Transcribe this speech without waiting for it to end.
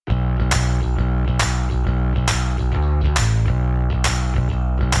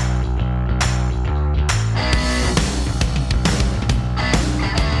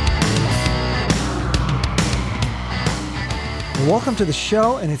welcome to the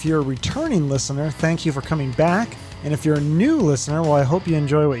show. And if you're a returning listener, thank you for coming back. And if you're a new listener, well, I hope you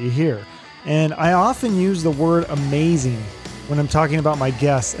enjoy what you hear. And I often use the word amazing when I'm talking about my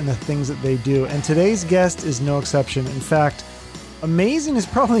guests and the things that they do. And today's guest is no exception. In fact, amazing is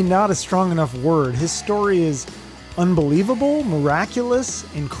probably not a strong enough word. His story is unbelievable, miraculous,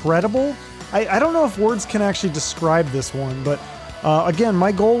 incredible. I don't know if words can actually describe this one, but again,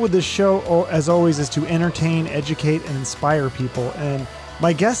 my goal with this show, as always, is to entertain, educate, and inspire people. And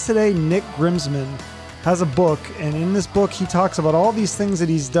my guest today, Nick Grimsman, has a book, and in this book, he talks about all these things that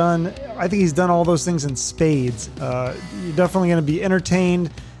he's done. I think he's done all those things in spades. You're definitely going to be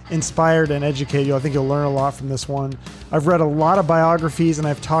entertained, inspired, and educated. I think you'll learn a lot from this one. I've read a lot of biographies, and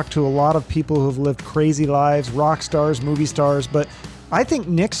I've talked to a lot of people who have lived crazy lives, rock stars, movie stars, but I think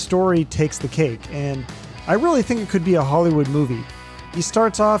Nick's story takes the cake, and I really think it could be a Hollywood movie. He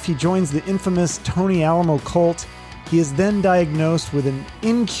starts off, he joins the infamous Tony Alamo cult. He is then diagnosed with an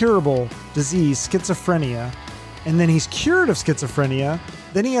incurable disease, schizophrenia, and then he's cured of schizophrenia.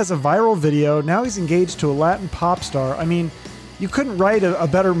 Then he has a viral video. Now he's engaged to a Latin pop star. I mean, you couldn't write a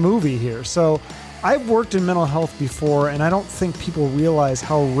better movie here. So I've worked in mental health before, and I don't think people realize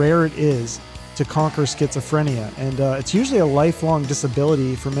how rare it is to conquer schizophrenia. And it's usually a lifelong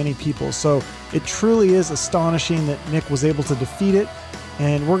disability for many people. So it truly is astonishing that Nick was able to defeat it.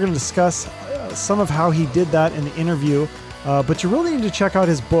 And we're going to discuss some of how he did that in the interview. But you really need to check out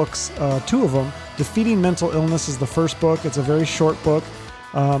his books, two of them. Defeating Mental Illness is the first book. It's a very short book.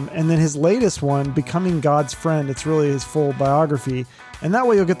 And then his latest one, Becoming God's Friend, it's really his full biography. And that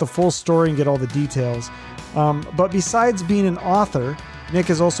way you'll get the full story and get all the details. But besides being an author, Nick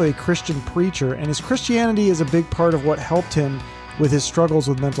is also a Christian preacher, and his Christianity is a big part of what helped him with his struggles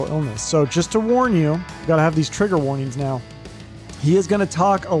with mental illness. So just to warn you, got to have these trigger warnings now. He is going to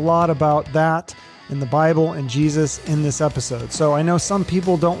talk a lot about that in the Bible and Jesus in this episode. So I know some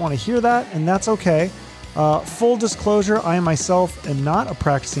people don't want to hear that, and that's okay. Full disclosure, I myself am not a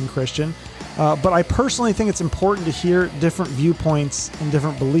practicing Christian, but I personally think it's important to hear different viewpoints and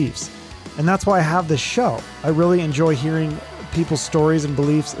different beliefs. And that's why I have this show. I really enjoy hearing people's stories and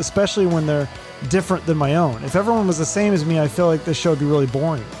beliefs, especially when they're different than my own. If everyone was the same as me, I feel like this show would be really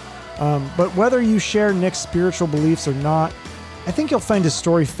boring. But whether you share Nick's spiritual beliefs or not, I think you'll find his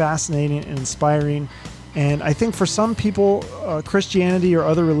story fascinating and inspiring. And I think for some people, Christianity or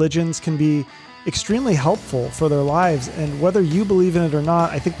other religions can be extremely helpful for their lives. And whether you believe in it or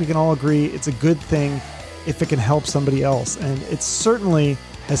not, I think we can all agree it's a good thing if it can help somebody else. And it certainly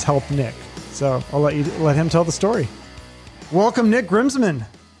has helped Nick. So I'll let him tell the story. Welcome, Nick Grimsman,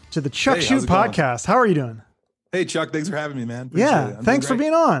 to the Chuck Shoot Podcast. How are you doing? Hey, Chuck. Thanks for having me, man. Appreciate it. Thanks for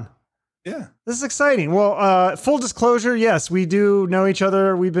being on. Yeah. This is exciting. Well, full disclosure, yes, we do know each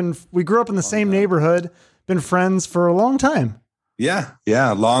other. We grew up in the same neighborhood, been friends for a long time. Yeah,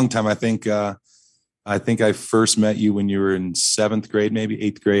 a long time. I think I first met you when you were in 7th grade, maybe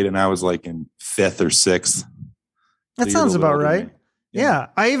 8th grade, and I was like in 5th or 6th. That sounds about right. Yeah.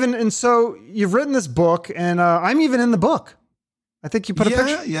 So you've written this book, and I'm even in the book. I think you put a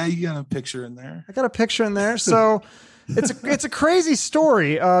picture. Yeah, you got a picture in there. I got a picture in there. So it's a crazy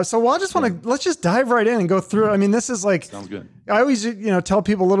story. So let's just dive right in and go through it. I mean, this is like, sounds good. I always, tell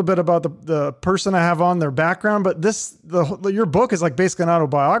people a little bit about the person I have on, their background, but your book is like basically an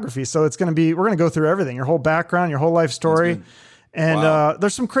autobiography. So we're going to go through everything, your whole background, your whole life story. And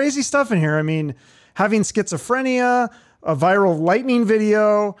there's some crazy stuff in here. I mean, having schizophrenia, a viral lightning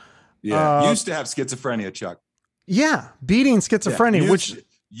video. Yeah. Used to have schizophrenia, Chuck. Yeah, beating schizophrenia, which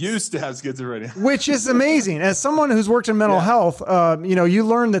used to have schizophrenia, which is amazing. As someone who's worked in mental health, you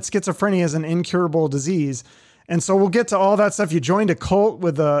learn that schizophrenia is an incurable disease, and so we'll get to all that stuff. You joined a cult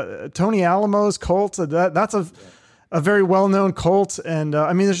with Tony Alamo's cult. That's a very well-known cult, and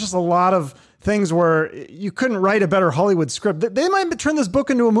there's just a lot of things where you couldn't write a better Hollywood script. They might turn this book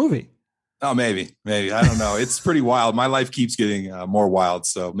into a movie. Oh, maybe. I don't know. It's pretty wild. My life keeps getting more wild,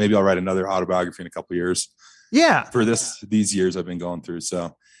 so maybe I'll write another autobiography in a couple of years. Yeah. For these years I've been going through.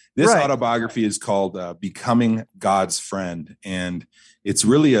 So this autobiography is called Becoming God's Friend. And it's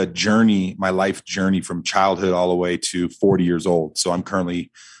really a journey, my life journey from childhood all the way to 40 years old. So I'm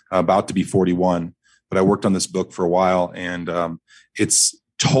currently about to be 41, but I worked on this book for a while, and it's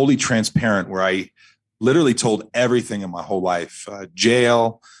totally transparent, where I literally told everything in my whole life.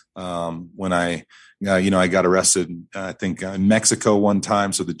 Jail, when I got arrested, I think in Mexico one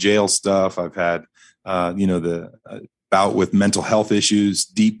time. So the jail stuff, I've had the bout with mental health issues,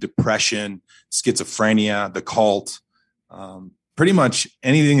 deep depression, schizophrenia, the cult, pretty much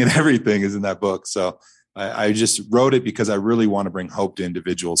anything and everything is in that book. So I just wrote it because I really want to bring hope to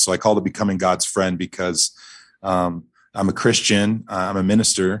individuals. So I called it Becoming God's Friend because I'm a Christian. I'm a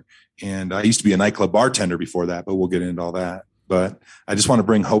minister, and I used to be a nightclub bartender before that, but we'll get into all that. But I just want to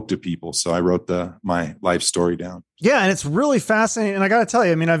bring hope to people. So I wrote my life story down. Yeah. And it's really fascinating. And I got to tell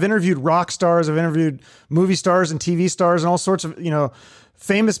you, I mean, I've interviewed rock stars, I've interviewed movie stars and TV stars and all sorts of,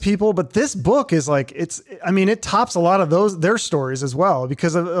 famous people, but this book is like, it tops a lot of their stories as well,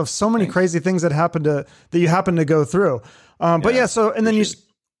 because of so many crazy things that you happen to go through. But yeah, so, and then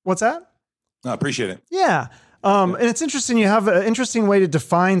what's that? I appreciate it. Yeah. And it's interesting. You have an interesting way to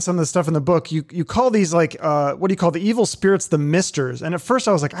define some of the stuff in the book. You call these like, what do you call the evil spirits? The misters. And at first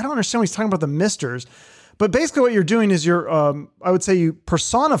I was like, I don't understand what he's talking about, the misters. But basically what you're doing is I would say you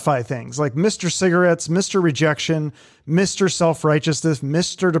personify things like Mr. Cigarettes, Mr. Rejection, Mr. Self-righteousness,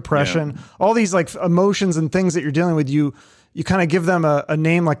 Mr. Depression, all these like emotions and things that you're dealing with. You kind of give them a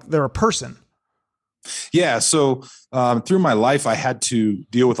name like they're a person. Yeah. So through my life, I had to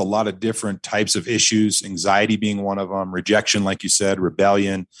deal with a lot of different types of issues, anxiety being one of them, rejection, like you said,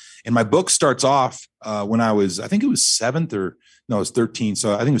 rebellion. And my book starts off when I was 13. So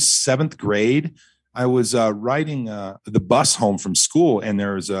I think it was 7th grade. I was riding the bus home from school, and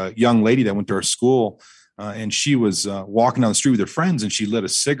there was a young lady that went to our school, and she was walking down the street with her friends, and she lit a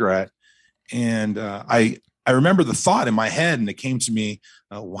cigarette. And I remember the thought in my head, and it came to me,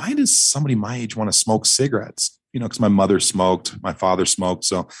 why does somebody my age want to smoke cigarettes? Because my mother smoked, my father smoked.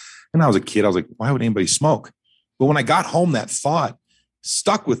 So, and I was a kid, I was like, why would anybody smoke? But when I got home, that thought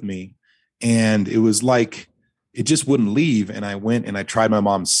stuck with me, and it was like, it just wouldn't leave. And I went and I tried my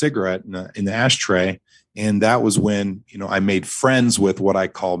mom's cigarette in the ashtray. And that was when, I made friends with what I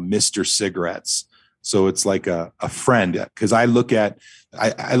call Mr. Cigarettes. So it's like a friend, because I look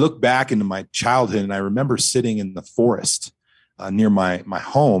back into my childhood, and I remember sitting in the forest near my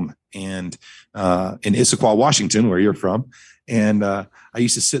home, and in Issaquah, Washington, where you're from. And I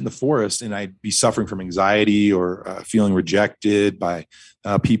used to sit in the forest, and I'd be suffering from anxiety or feeling rejected by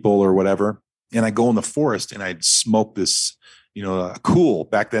people or whatever. And I go in the forest and I'd smoke this, Kool.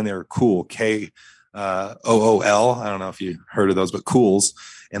 Back then they were Kool, Kool. I don't know if you heard of those, but Kools.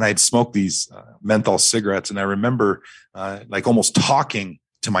 And I'd smoke these menthol cigarettes. And I remember like almost talking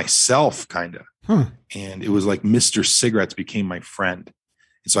to myself kind of. And it was like Mr. Cigarettes became my friend.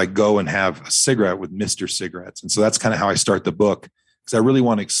 And so I go and have a cigarette with Mr. Cigarettes. And so that's kind of how I start the book, because I really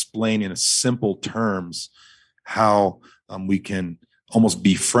want to explain in simple terms how we can almost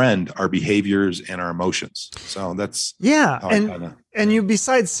befriend our behaviors and our emotions. So that's and you,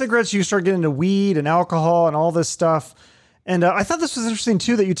 besides cigarettes, you start getting into weed and alcohol and all this stuff. And I thought this was interesting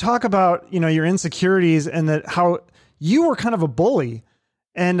too, that you talk about, your insecurities, and that how you were kind of a bully.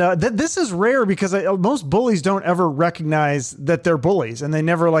 And this is rare, because most bullies don't ever recognize that they're bullies, and they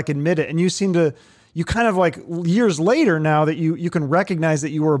never like admit it. And you kind of like years later now that you can recognize that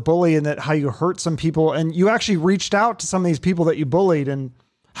you were a bully, and that how you hurt some people, and you actually reached out to some of these people that you bullied. And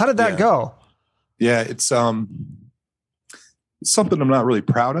how did that go? Yeah, it's something I'm not really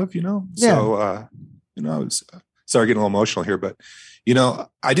proud of, So, I was sorry, getting a little emotional here, but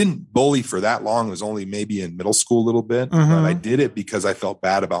I didn't bully for that long. It was only maybe in middle school a little bit, but I did it because I felt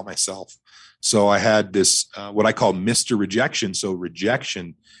bad about myself. So I had this, what I call Mr. Rejection. So rejection,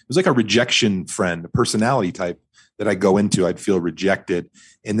 it was like a rejection friend, a personality type that I go into. I'd feel rejected.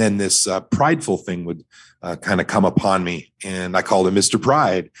 And then this prideful thing would kind of come upon me, and I called it Mr.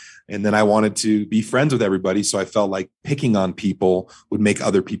 Pride. And then I wanted to be friends with everybody. So I felt like picking on people would make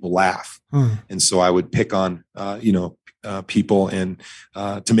other people laugh. And so I would pick on, people and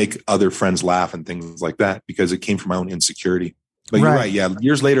to make other friends laugh and things like that, because it came from my own insecurity. But you're right. Yeah.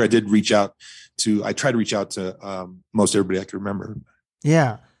 Years later, I tried to reach out to most everybody I could remember.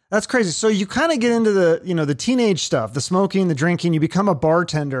 Yeah. That's crazy. So you kind of get into the teenage stuff, the smoking, the drinking, you become a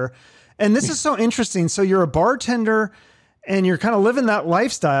bartender. And this is so interesting. So you're a bartender and you're kind of living that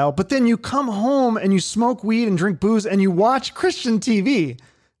lifestyle, but then you come home and you smoke weed and drink booze and you watch Christian TV.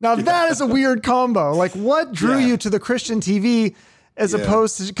 Now that is a weird combo. Like, what drew you to the Christian TV as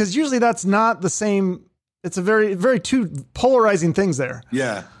opposed to, because usually that's not the same. It's a very, very two polarizing things there.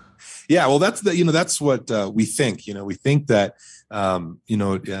 Yeah. Yeah. Well, that's that's what we think, we think that,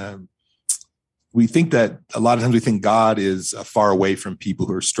 we think that a lot of times we think God is far away from people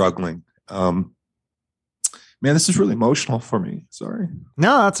who are struggling. Man, this is really emotional for me. Sorry.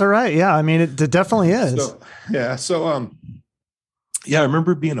 No, that's all right. Yeah. I mean, it definitely is. I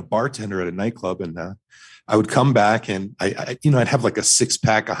remember being a bartender at a nightclub, and I would come back and I'd have like a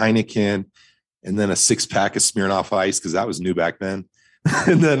 6-pack of Heineken and then a 6-pack of Smirnoff Ice, because that was new back then.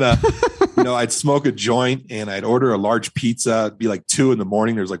 And then, I'd smoke a joint and I'd order a large pizza. It'd be like 2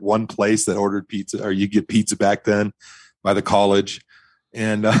 a.m. There's like one place that ordered pizza, or you get pizza back then by the college.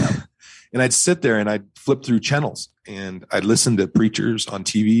 And And I'd sit there and I'd flip through channels and I'd listen to preachers on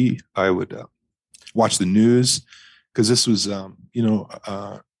TV. I would watch the news because this was,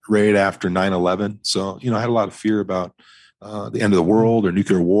 right after 9/11. So, I had a lot of fear about the end of the world or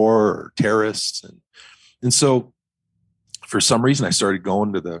nuclear war or terrorists. And so for some reason, I started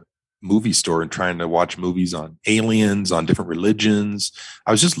going to the movie store and trying to watch movies on aliens, on different religions.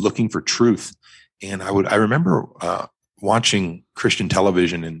 I was just looking for truth. And I remember watching Christian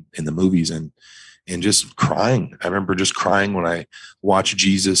television in the movies and just crying. I remember just crying when I watched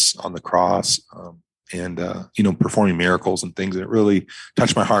Jesus on the cross and performing miracles and things that really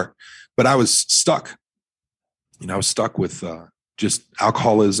touched my heart. But I was stuck. I was stuck with just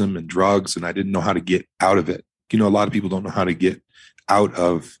alcoholism and drugs, and I didn't know how to get out of it. A lot of people don't know how to get out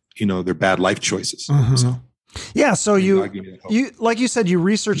of, their bad life choices. Mm-hmm. So you, like you said, you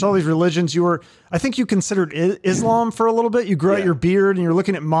researched all these religions. I think you considered Islam for a little bit. You grew out your beard and you're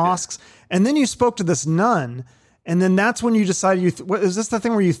looking at mosques, and then you spoke to this nun. And then that's when you decided is this the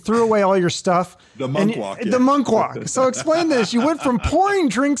thing where you threw away all your stuff? The monk walk. The monk walk. So explain this. You went from pouring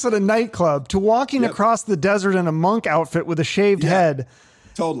drinks at a nightclub to walking across the desert in a monk outfit with a shaved head.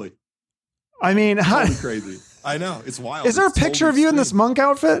 Totally. I mean, totally crazy. I know. It's wild. Is there a picture of you in this monk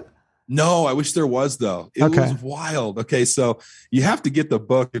outfit? No, I wish there was, though. It was wild. Okay, so you have to get the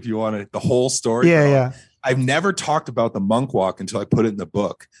book if you want the whole story. Yeah. I've never talked about the monk walk until I put it in the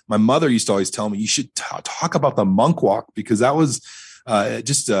book. My mother used to always tell me, you should talk about the monk walk, because that was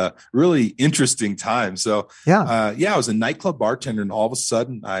just a really interesting time. So I was a nightclub bartender, and all of a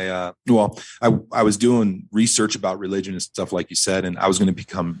sudden I was doing research about religion and stuff, like you said, and I was going to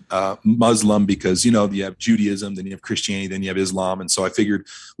become Muslim because, you have Judaism, then you have Christianity, then you have Islam. And so I figured,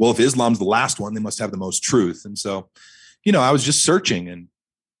 well, if Islam's the last one, they must have the most truth. And so, I was just searching, and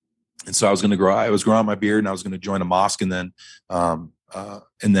so I was growing out my beard, and I was going to join a mosque. And then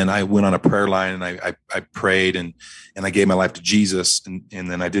I went on a prayer line, and I prayed and I gave my life to Jesus, and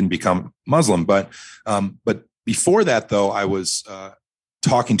then I didn't become Muslim. But before that, though, I was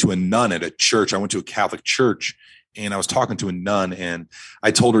talking to a nun at a church. I went to a Catholic church, and I was talking to a nun, and I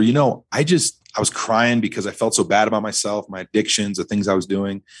told her, I was crying because I felt so bad about myself, my addictions, the things I was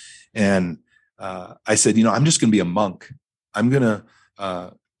doing. And I said, I'm just going to be a monk. I'm going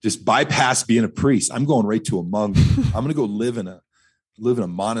to just bypass being a priest. I'm going right to a monk. I'm going to go live in a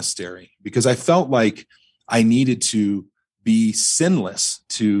monastery, because I felt like I needed to be sinless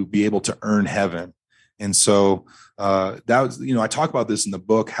to be able to earn heaven. And so that was, I talk about this in the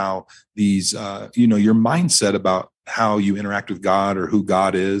book, how these, your mindset about how you interact with God or who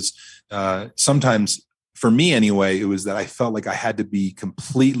God is. Sometimes, for me anyway, it was that I felt like I had to be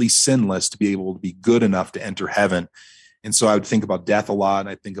completely sinless to be able to be good enough to enter heaven. And so I would think about death a lot. And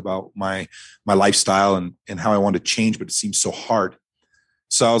I think about my lifestyle and how I wanted to change, but it seems so hard.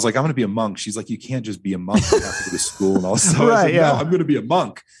 So I was like, I'm going to be a monk. She's like, you can't just be a monk. You have to go to school and all this stuff. Right, no, I'm going to be a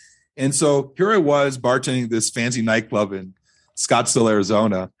monk. And so here I was bartending this fancy nightclub in Scottsdale,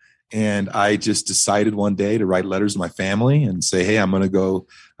 Arizona. And I just decided one day to write letters to my family and say, hey, I'm going to go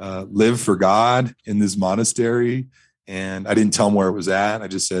live for God in this monastery. And I didn't tell them where it was at. I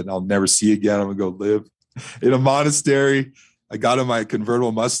just said, I'll never see you again. I'm going to go live in a monastery. I got in my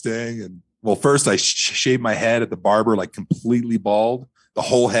convertible Mustang, and first I shaved my head at the barber, like completely bald, the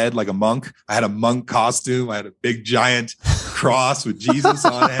whole head like a monk. I had a monk costume. I had a big giant cross with Jesus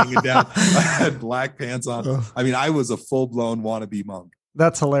on hanging down. I had black pants on. I mean, I was a full-blown wannabe monk.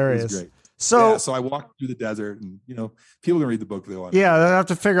 That's hilarious. It was great. So I walked through the desert, and people can read the book if they want. Yeah, they have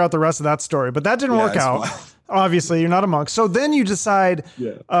to figure out the rest of that story, but that didn't work out. Wild. Obviously, you're not a monk. So then you decide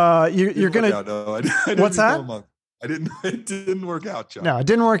you're going to. No, I didn't. What's that? A monk. It didn't work out, Chuck. No, it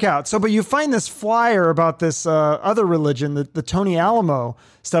didn't work out. So, but you find this flyer about this other religion, the Tony Alamo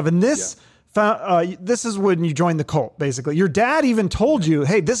stuff, and this. This is when you joined the cult, basically. Your dad even told you,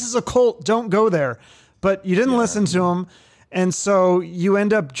 hey, this is a cult, don't go there. But you didn't listen to him. And so you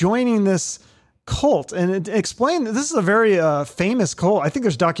end up joining this cult. And explain, this is a very famous cult. I think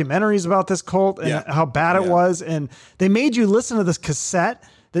there's documentaries about this cult and how bad it was. And they made you listen to this cassette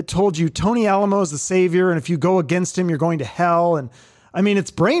that told you Tony Alamo is the savior, and if you go against him, you're going to hell. And I mean,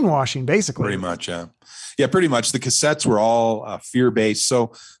 it's brainwashing, basically. Pretty much, yeah. Yeah, pretty much. The cassettes were all fear-based.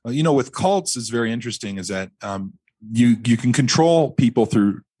 So, with cults, is very interesting is that you can control people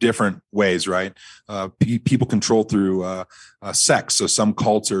through different ways, right? People control through sex. So some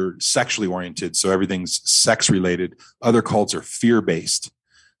cults are sexually oriented, so everything's sex-related. Other cults are fear-based.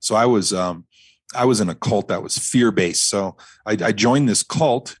 So I was in a cult that was fear-based. So I joined this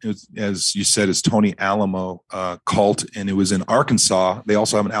cult, as you said, is Tony Alamo cult, and it was in Arkansas. They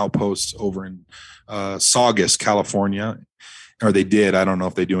also have an outpost over in Saugus, California. or they did. I don't know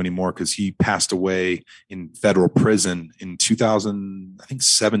if they do anymore because he passed away in federal prison in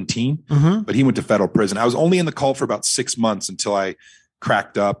 2017. Mm-hmm. But he went to federal prison. I was only in the cult for about 6 months until I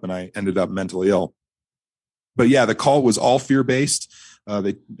cracked up and I ended up mentally ill. But yeah, the cult was all fear-based.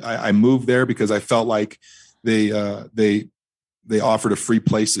 I moved there because I felt like they offered a free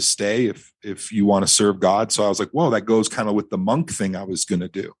place to stay if you want to serve God. So I was like, whoa, that goes kind of with the monk thing I was going to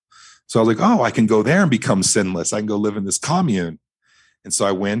do. So I was like, oh, I can go there and become sinless. I can go live in this commune. And so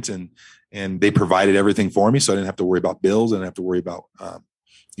I went and they provided everything for me. So I didn't have to worry about bills. I didn't have to worry about,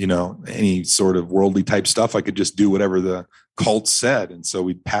 any sort of worldly type stuff. I could just do whatever the cult said. And so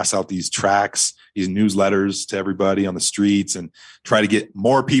we'd pass out these tracts, these newsletters to everybody on the streets and try to get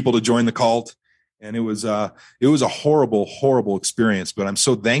more people to join the cult. And it was a horrible, horrible experience, but I'm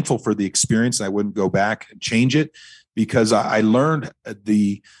so thankful for the experience. And I wouldn't go back and change it because I learned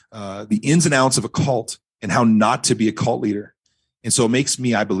the ins and outs of a cult and how not to be a cult leader. And so it makes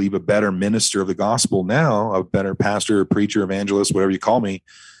me, I believe, a better minister of the gospel now, a better pastor, preacher, evangelist, whatever you call me.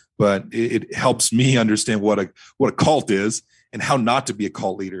 But it helps me understand what a cult is and how not to be a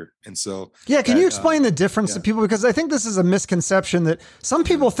cult leader. And so, yeah, can you explain the difference to people? Because I think this is a misconception that some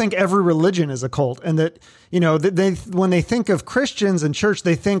people think every religion is a cult, and that, they when they think of Christians and church,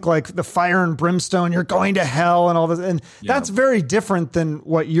 they think like the fire and brimstone, you're going to hell and all this. And that's very different than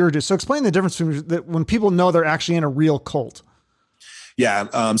what you're doing. So explain the difference between that when people know they're actually in a real cult.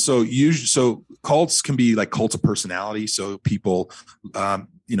 Yeah. So cults can be like cult of personality. So people,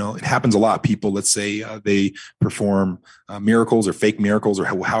 it happens a lot. People, let's say they perform miracles or fake miracles or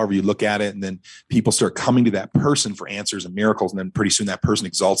however you look at it. And then people start coming to that person for answers and miracles. And then pretty soon that person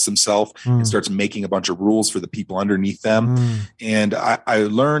exalts themselves and starts making a bunch of rules for the people underneath them. And I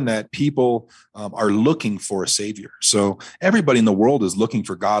learned that people are looking for a savior. So everybody in the world is looking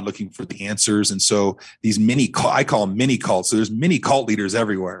for God, looking for the answers. And so these I call them mini cults. So there's mini cult leaders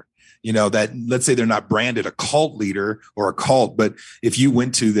everywhere. That let's say they're not branded a cult leader or a cult, but if you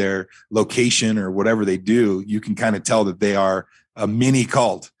went to their location or whatever they do, you can kind of tell that they are a mini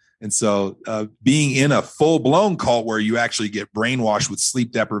cult. And so being in a full blown cult where you actually get brainwashed with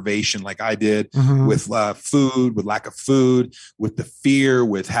sleep deprivation, like I did, with food, with lack of food, with the fear,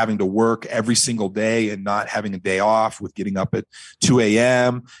 with having to work every single day and not having a day off, with getting up at 2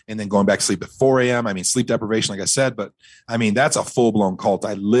 a.m. and then going back to sleep at 4 a.m. I mean, sleep deprivation, like I said, but I mean, that's a full blown cult.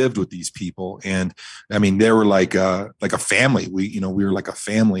 I lived with these people, and I mean, they were like a family. We were like a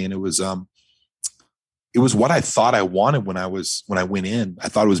family, and it was what I thought I wanted when I went in. I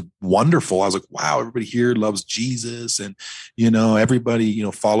thought it was wonderful. I was like, wow, everybody here loves Jesus, and,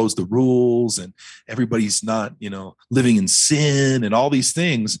 everybody, follows the rules, and everybody's not, living in sin and all these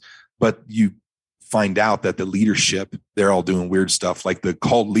things. But you find out that the leadership, they're all doing weird stuff. Like the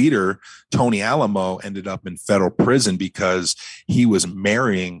cult leader, Tony Alamo, ended up in federal prison because he was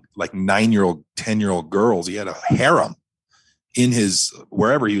marrying like 9-year-old, 10-year-old girls. He had a harem in his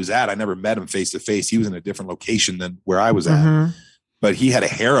wherever he was at. I never met him face to face. He was in a different location than where I was at, but he had a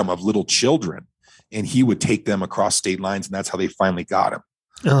harem of little children, and he would take them across state lines, and that's how they finally got him.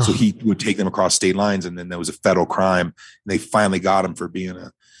 So he would take them across state lines, and then there was a federal crime, and they finally got him for being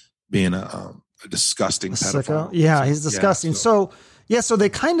a disgusting pedophile. Yeah, he's disgusting. So they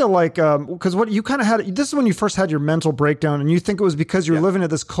kind of like, because what you kind of had, this is when you first had your mental breakdown, and you think it was because you're living at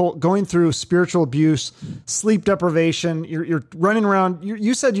this cult, going through spiritual abuse, sleep deprivation, you're running around.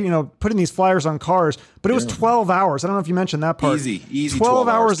 You said, putting these flyers on cars, but it was 12 hours. I don't know if you mentioned that part. Easy. 12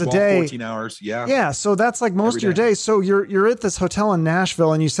 hours a day. 14 hours. Yeah. Yeah. So that's like most of your day. So you're at this hotel in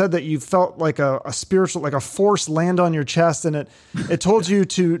Nashville, and you said that you felt like a spiritual, like a force land on your chest, and it told you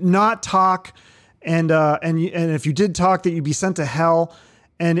to not talk. And if you did talk, that you'd be sent to hell.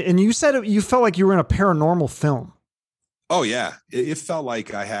 And you said you felt like you were in a paranormal film. Oh yeah. It felt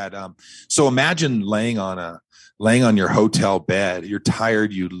like I had, so imagine laying on your hotel bed, you're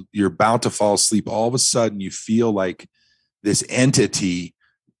tired, you're about to fall asleep. All of a sudden you feel like this entity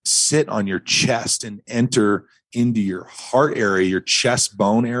sit on your chest and enter into your heart area, your chest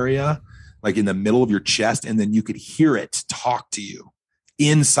bone area, like in the middle of your chest. And then you could hear it talk to you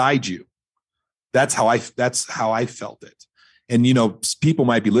inside you. That's how I felt it. And, people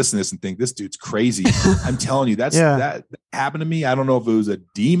might be listening to this and think this dude's crazy. I'm telling you, that happened to me. I don't know if it was a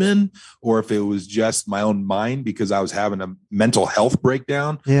demon or if it was just my own mind because I was having a mental health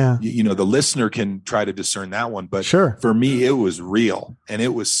breakdown. Yeah. The listener can try to discern that one, but sure. For me, it was real and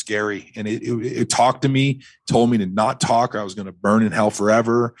it was scary. And it talked to me, told me to not talk, or I was going to burn in hell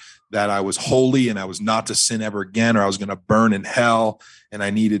forever, that I was holy and I was not to sin ever again, or I was going to burn in hell. And I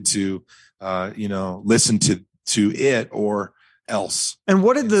needed to, listen to it, or else. And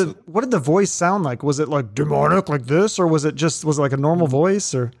what did the voice sound like? Was it like demonic like this, or was it like a normal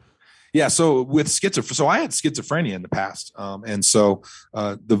voice, or? Yeah. So with so I had schizophrenia in the past. And so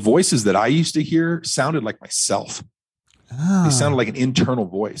the voices that I used to hear sounded like myself. They sounded like an internal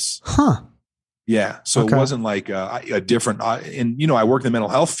voice. Huh. Yeah. So It wasn't like a different, and, I worked in the mental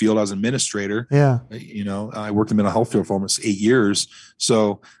health field. I was an administrator. Yeah. I worked in the mental health field for almost 8 years.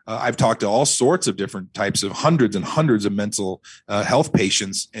 So I've talked to all sorts of different types of hundreds and hundreds of mental health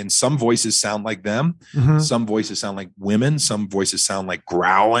patients. And some voices sound like them. Mm-hmm. Some voices sound like women. Some voices sound like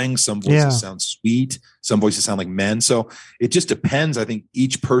growling. Some voices sound sweet. Some voices sound like men. So it just depends. I think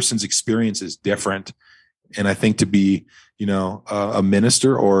each person's experience is different. And I think to be, a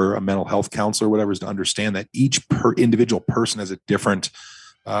minister or a mental health counselor, or whatever, is to understand that each individual person has a different,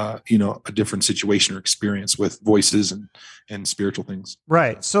 a different situation or experience with voices and spiritual things.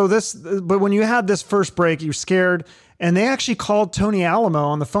 Right. So but when you had this first break, you were scared, and they actually called Tony Alamo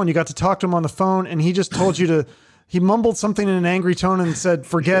on the phone. You got to talk to him on the phone, and he just told you he mumbled something in an angry tone and said,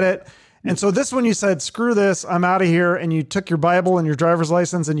 forget it. And so this one, you said, screw this, I'm out of here. And you took your Bible and your driver's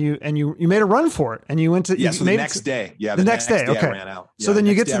license and you made a run for it. And you went to, so the next day. Yeah. The next day. Okay. I ran out. So then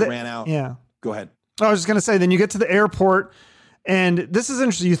you get to I ran out. Yeah. Go ahead. I was just going to say, then you get to the airport, and this is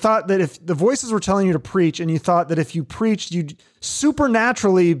interesting. You thought that if the voices were telling you to preach, and you thought that if you preached, you'd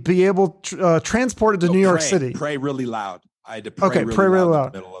supernaturally be able to transport it to New York City. Pray really loud. I had to pray really loud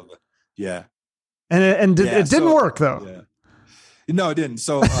in the middle of it. Yeah. And it didn't work though. Yeah. No, it didn't.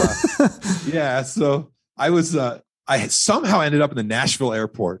 So, so I had somehow ended up in the Nashville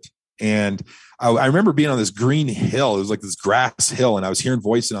airport, and I remember being on this green hill. It was like this grass hill, and I was hearing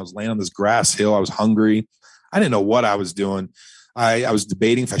voices, and I was laying on this grass hill. I was hungry. I didn't know what I was doing. I was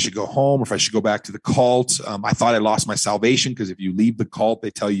debating if I should go home or if I should go back to the cult. I thought I lost my salvation, because if you leave the cult,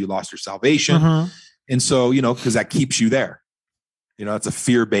 they tell you lost your salvation. Mm-hmm. And so, because that keeps you there. It's a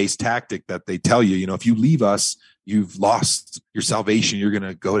fear-based tactic that they tell you, if you leave us, you've lost your salvation. You're going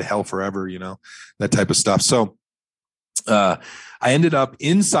to go to hell forever, that type of stuff. So I ended up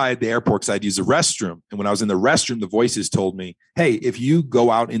inside the airport because I'd use the restroom. And when I was in the restroom, the voices told me, hey, if you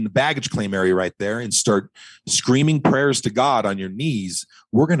go out in the baggage claim area right there and start screaming prayers to God on your knees,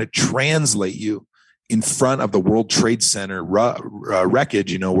 we're going to translate you in front of the World Trade Center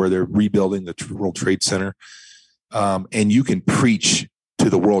wreckage, where they're rebuilding the World Trade Center. And you can preach to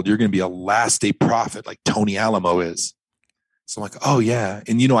the world. You're going to be a last day prophet like Tony Alamo is. So I'm like, oh yeah.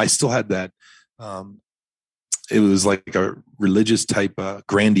 And, I still had that. It was like a religious type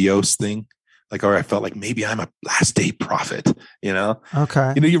grandiose thing. Like, or I felt like maybe I'm a last day prophet,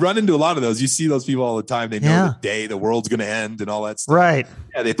 Okay. You run into a lot of those. You see those people all the time. They know the day the world's going to end and all that stuff. Right.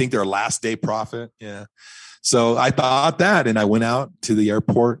 Yeah. They think they're a last day prophet. Yeah. So I thought that, and I went out to the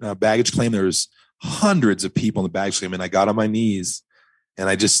airport baggage claim. There was hundreds of people in the baggage claim, and I got on my knees and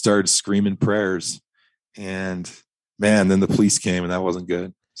I just started screaming prayers, and man, then the police came, and that wasn't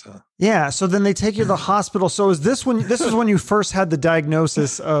good. So, yeah. So then they take you to the hospital. So is this is when you first had the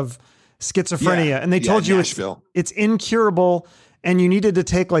diagnosis of schizophrenia, and they told you it's incurable, and you needed to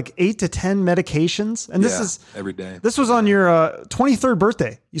take like 8 to 10 medications. And this is every day. This was on your 23rd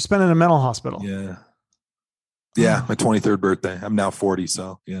birthday. You spent in a mental hospital. Yeah. Yeah. My 23rd birthday. I'm now 40.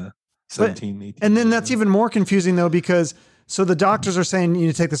 So yeah. 17, 18. And then that's even more confusing though, because so the doctors are saying you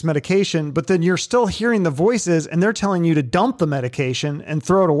need to take this medication, but then you're still hearing the voices and they're telling you to dump the medication and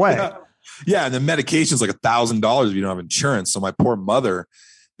throw it away. Yeah. And the medication is like $1,000 if you don't have insurance. So my poor mother,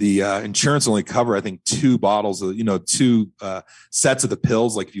 the insurance only cover, I think, 2 bottles of, 2 sets of the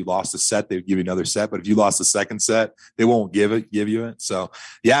pills. Like if you lost a set, they would give you another set, but if you lost the second set, they won't give you it. So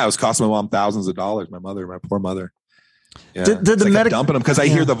yeah, it was costing my mom thousands of dollars. My poor mother. Yeah. Did the like dumping them because I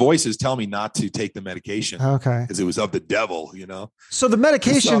hear the voices tell me not to take the medication. Okay, because it was of the devil, So the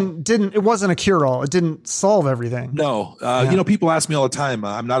medication it wasn't a cure-all. It didn't solve everything. No, people ask me all the time.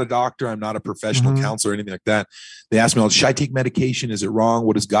 I'm not a doctor. I'm not a professional counselor or anything like that. They ask me, should I take medication? Is it wrong?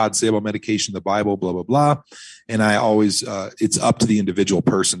 What does God say about medication? The Bible, blah blah blah. And I always, it's up to the individual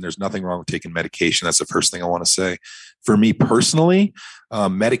person. There's nothing wrong with taking medication. That's the first thing I want to say. For me personally,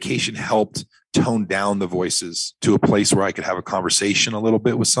 medication helped tone down the voices to a place where I could have a conversation a little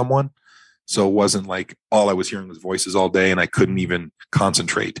bit with someone. So it wasn't like all I was hearing was voices all day and I couldn't even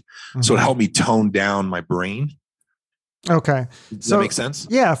concentrate. Mm-hmm. So it helped me tone down my brain. Okay. Does that make sense?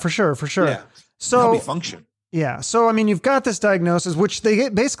 Yeah, for sure. Yeah. So help me function. Yeah. So, I mean, you've got this diagnosis, which they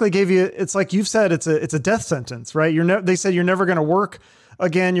basically gave you. It's like you've said, it's a death sentence, right? They said you're never going to work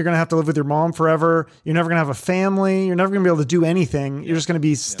again. You're going to have to live with your mom forever. You're never going to have a family. You're never going to be able to do anything. You're just going to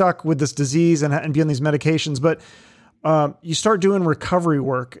be stuck with this disease and be on these medications. But you start doing recovery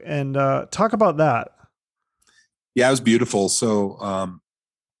work, and talk about that. Yeah, it was beautiful. So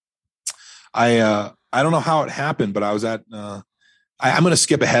I don't know how it happened, but I was at I'm going to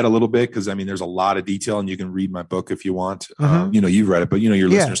skip ahead a little bit because I mean, there's a lot of detail, and you can read my book if you want. You've read it, but your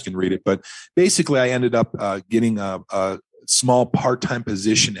listeners can read it. But basically, I ended up getting a small part-time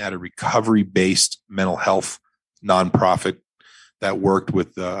position at a recovery-based mental health nonprofit that worked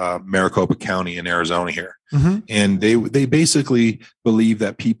with Maricopa County in Arizona here. And they basically believe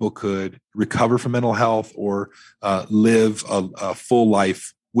that people could recover from mental health or live a full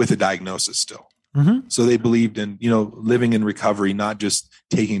life with a diagnosis still. So they believed in, living in recovery, not just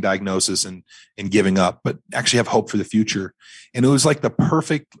taking diagnosis and giving up, but actually have hope for the future. And it was like the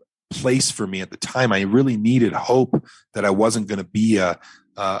perfect place for me at the time. I really needed hope that I wasn't going to be a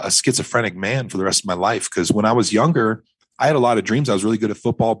schizophrenic man for the rest of my life. Because when I was younger, I had a lot of dreams. I was really good at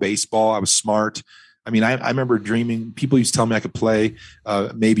football, baseball. I was smart. I mean, I remember dreaming. People used to tell me I could play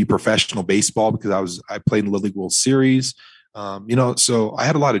maybe professional baseball because I played in the Little League World Series. So I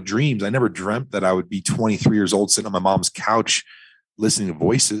had a lot of dreams. I never dreamt that I would be 23 years old, sitting on my mom's couch, listening to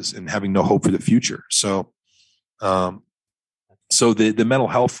voices and having no hope for the future. So the mental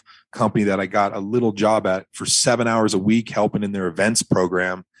health company that I got a little job at for 7 hours a week, helping in their events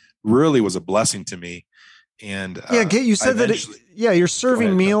program, really was a blessing to me. And you said you're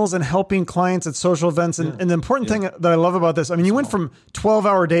serving meals and helping clients at social events. And the important thing that I love about this, I mean, you went from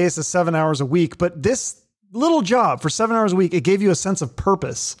 12-hour days to 7 hours a week, but this little job for 7 hours a week, it gave you a sense of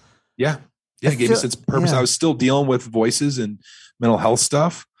purpose. Yeah. It gave me a sense of purpose. Yeah. I was still dealing with voices and mental health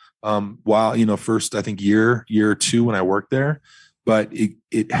stuff. While, first, I think year or two when I worked there, but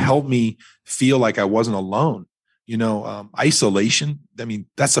it helped me feel like I wasn't alone. Isolation. I mean,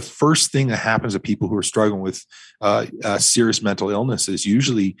 that's the first thing that happens to people who are struggling with serious mental illness is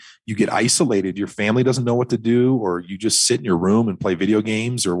usually you get isolated. Your family doesn't know what to do, or you just sit in your room and play video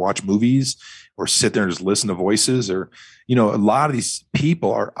games or watch movies or sit there and just listen to voices or, a lot of these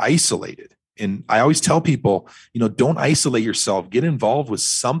people are isolated. And I always tell people, don't isolate yourself, get involved with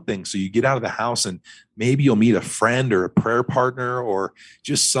something. So you get out of the house and maybe you'll meet a friend or a prayer partner or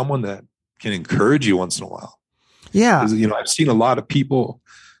just someone that can encourage you once in a while. Yeah. I've seen a lot of people,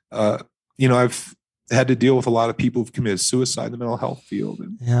 I've had to deal with a lot of people who've committed suicide in the mental health field.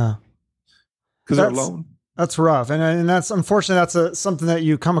 Because they're alone. That's rough. And that's unfortunately, that's something that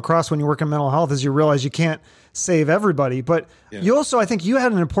you come across when you work in mental health is you realize you can't save everybody. But you also, I think you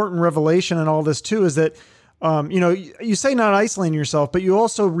had an important revelation in all this too, is that, you say not isolating yourself, but you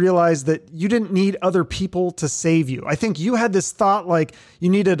also realize that you didn't need other people to save you. I think you had this thought like you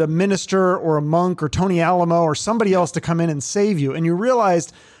needed a minister or a monk or Tony Alamo or somebody else to come in and save you. And you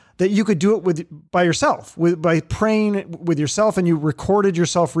realized that you could do it by yourself, by praying with yourself, and you recorded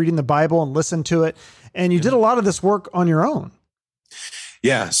yourself reading the Bible and listened to it. And you did a lot of this work on your own.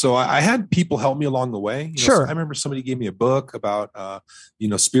 Yeah. So I had people help me along the way. Sure. So I remember somebody gave me a book about,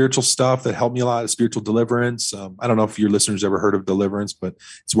 spiritual stuff that helped me a lot, spiritual deliverance. I don't know if your listeners ever heard of deliverance, but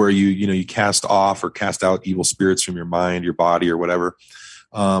it's where you cast off or cast out evil spirits from your mind, your body, or whatever.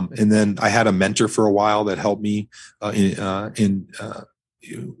 And then I had a mentor for a while that helped me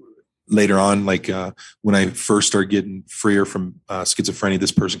later on, when I first started getting freer from schizophrenia,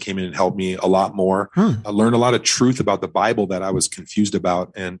 this person came in and helped me a lot more. I learned a lot of truth about the Bible that I was confused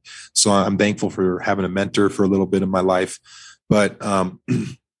about. And so I'm thankful for having a mentor for a little bit in my life. But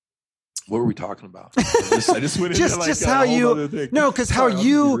what were we talking about? I just went into just how you because how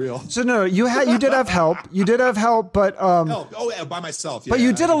you you did have help. You did have help, but by myself. But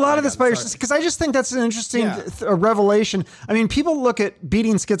you did a lot of this by yourself, because I just think that's an interesting revelation. I mean, people look at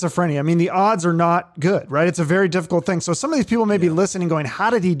beating schizophrenia. I mean, the odds are not good, right? It's a very difficult thing. So some of these people may be listening, going,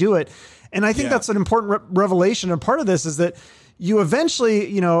 "How did he do it?" And I think that's an important revelation. And part of this is that you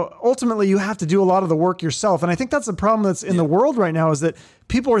eventually, ultimately you have to do a lot of the work yourself. And I think that's the problem that's in the world right now, is that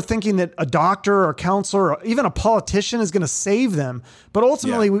people are thinking that a doctor or a counselor or even a politician is going to save them. But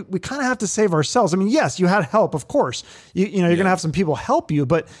ultimately we kind of have to save ourselves. I mean, yes, you had help, of course, you're going to have some people help you,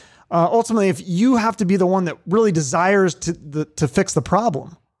 but ultimately if you have to be the one that really desires to fix the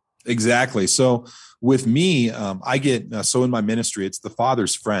problem. Exactly. So with me, I get, so in my ministry, it's the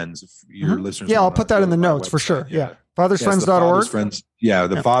Father's Friends. If your listeners, I'll put that in the notes for sure. Yeah. Fathersfriends.org.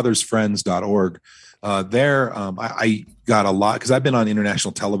 Fathersfriends.org. There, I got a lot because I've been on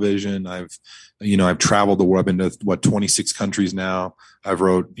international television. I've traveled the world. I've been to 26 countries now. I've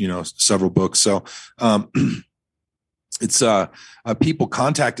wrote, several books. So, it's people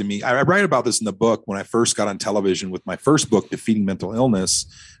contacted me. I write about this in the book. When I first got on television with my first book, Defeating Mental Illness,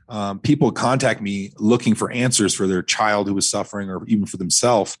 people contact me looking for answers for their child who was suffering or even for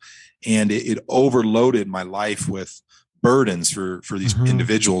themselves. And it overloaded my life with burdens for these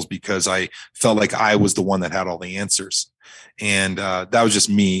individuals because I felt like I was the one that had all the answers. And that was just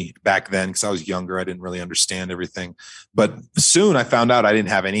me back then because I was younger. I didn't really understand everything. But soon I found out I didn't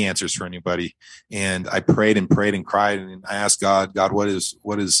have any answers for anybody. And I prayed and prayed and cried. And I asked God, what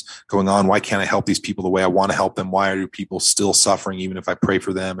is going on? Why can't I help these people the way I want to help them? Why are people still suffering even if I pray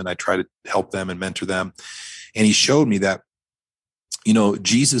for them and I try to help them and mentor them? And he showed me that,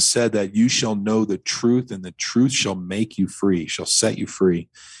 Jesus said that you shall know the truth and the truth shall make you free, shall set you free.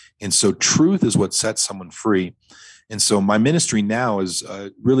 And so truth is what sets someone free. And so my ministry now is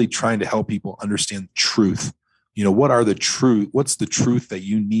really trying to help people understand truth. What's the truth that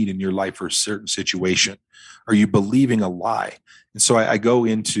you need in your life for a certain situation? Are you believing a lie? And so I go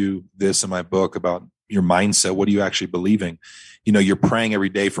into this in my book about your mindset. What are you actually believing? You're praying every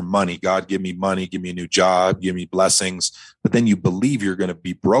day for money. God, give me money, give me a new job, give me blessings. But then you believe you're going to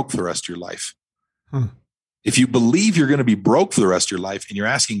be broke for the rest of your life. If you believe you're going to be broke for the rest of your life and you're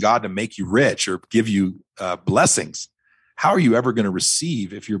asking God to make you rich or give you blessings, how are you ever going to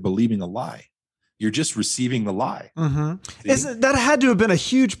receive if you're believing a lie? You're just receiving the lie. That had to have been a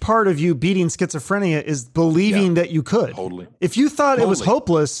huge part of you beating schizophrenia, is believing that you could. Totally. If you thought it was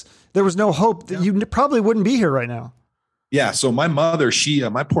hopeless, there was no hope, that you probably wouldn't be here right now. Yeah. So my mother,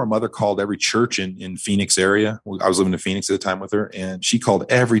 my poor mother called every church in Phoenix area. I was living in Phoenix at the time with her, and she called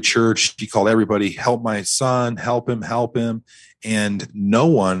every church. She called everybody, help my son, help him. And no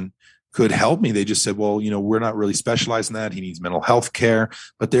one could help me. They just said, well, we're not really specialized in that. He needs mental health care.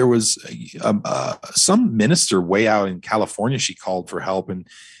 But there was some minister way out in California. She called for help, and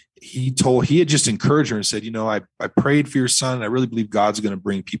he had just encouraged her and said, I prayed for your son. I really believe God's going to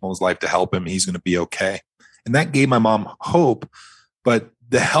bring people in his life to help him. He's going to be okay. And that gave my mom hope. But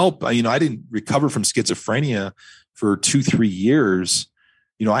the help, I didn't recover from schizophrenia for 2-3 years.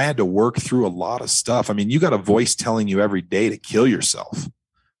 I had to work through a lot of stuff. You got a voice telling you every day to kill yourself.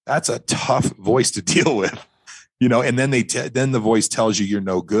 That's a tough voice to deal with, and then then the voice tells you you're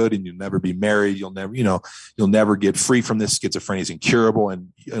no good and you'll never be married. You'll never get free from this. Schizophrenia is incurable.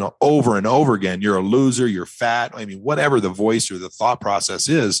 And, over and over again, you're a loser, you're fat. Whatever the voice or the thought process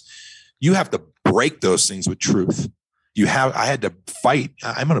is, you have to break those things with truth. I had to fight.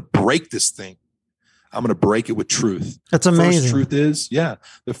 I'm going to break this thing. I'm going to break it with truth. That's amazing.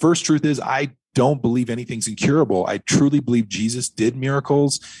 The first truth is I don't believe anything's incurable. I truly believe Jesus did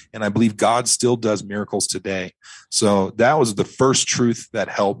miracles, and I believe God still does miracles today. So that was the first truth that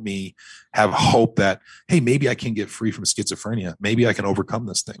helped me have hope that, hey, maybe I can get free from schizophrenia. Maybe I can overcome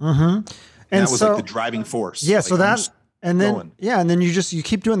this thing. And that was like the driving force. Yeah. So that, and then, and then you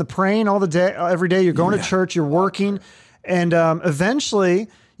keep doing the praying all the day, every day. You're going to church, you're working, and eventually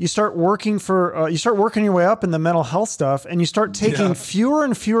you start working your way up in the mental health stuff, and you start taking fewer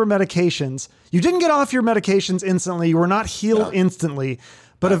and fewer medications. You didn't get off your medications instantly. You were not healed instantly,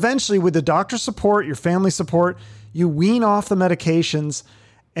 but eventually with the doctor's support, your family support, you wean off the medications.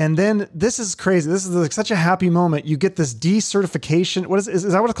 And then this is crazy. This is like such a happy moment. You get this decertification. Is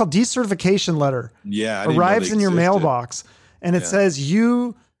that what it's called? Decertification letter. Yeah. Arrives in your mailbox, and it says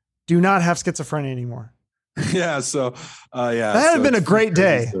you do not have schizophrenia anymore. Yeah. So, that had been a great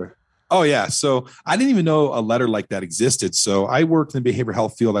day. Oh yeah. So I didn't even know a letter like that existed. So I worked in the behavioral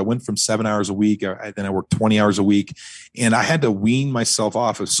health field. I went from 7 hours a week. Then I worked 20 hours a week, and I had to wean myself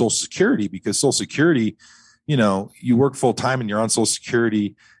off of Social Security, because Social Security, you work full time and you're on Social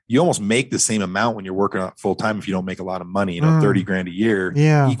Security. You almost make the same amount when you're working full time if you don't make a lot of money. $30,000 a year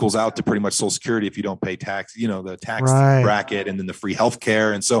equals out to pretty much Social Security if you don't pay tax. The tax bracket, and then the free health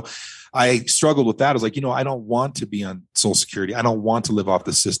care. And so I struggled with that. I was like, I don't want to be on Social Security. I don't want to live off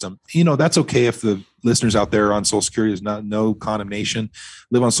the system. That's okay if the listeners out there are on Social Security. Is no condemnation.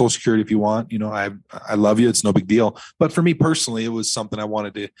 Live on Social Security if you want. I love you. It's no big deal. But for me personally, it was something I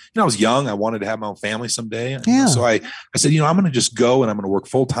wanted to. I was young. I wanted to have my own family someday. Yeah. So I said, I'm going to just go and I'm going to work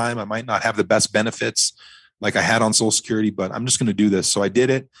full time. I might not have the best benefits like I had on Social Security, but I'm just going to do this. So I did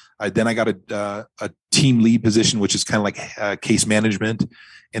it. Then I got a team lead position, which is kind of like case management.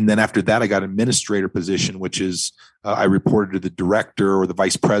 And then after that, I got an administrator position, which is I reported to the director or the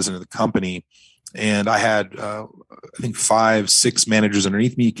vice president of the company. And I had, I think 5-6 managers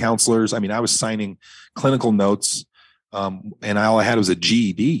underneath me, counselors. I was signing clinical notes, and all I had was a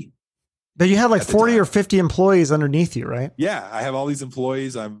GED. But you had like 40 or 50 employees underneath you, right? Yeah, I have all these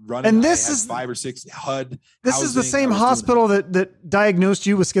employees. I'm running. And this is 5 or 6 HUD. This housing. Is the same hospital that diagnosed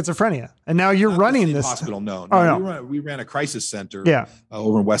you with schizophrenia, and now you're running this hospital. No. We ran a crisis center.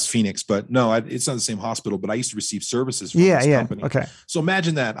 Over in West Phoenix, but no, it's not the same hospital. But I used to receive services from this company. Okay. So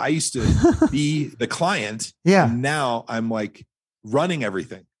imagine that I used to be the client. And now I'm like running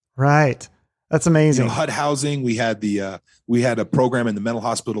everything. Right. That's amazing. HUD housing. We had a program in the mental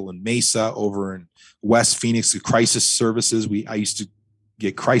hospital in Mesa, over in West Phoenix, the crisis services. I used to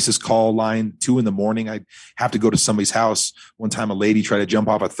get crisis call line 2 a.m. I'd have to go to somebody's house. One time a lady tried to jump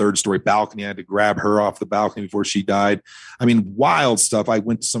off a 3rd-story balcony. I had to grab her off the balcony before she died. I mean, wild stuff. I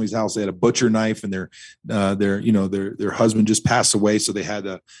went to somebody's house. They had a butcher knife, and their husband just passed away. So they had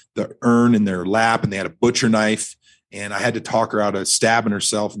the urn in their lap, and they had a butcher knife. And I had to talk her out of stabbing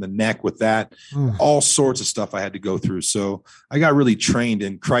herself in the neck with that. All sorts of stuff I had to go through. So I got really trained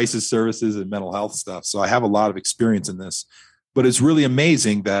in crisis services and mental health stuff. So I have a lot of experience in this. But it's really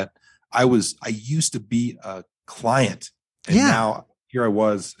amazing that I used to be a client, and now here I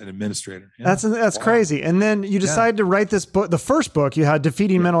was an administrator. Yeah. That's crazy. And then you decided to write this book. The first book you had,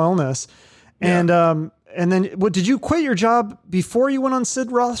 Defeating Mental Illness. And then did you quit your job before you went on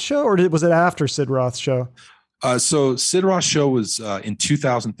Sid Roth's show, or was it after Sid Roth's show? So Sid Roth's show was in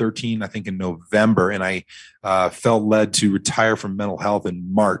 2013, I think in November, and I felt led to retire from mental health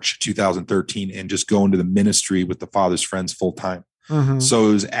in March 2013 and just go into the ministry with the Father's Friends full time. Mm-hmm. So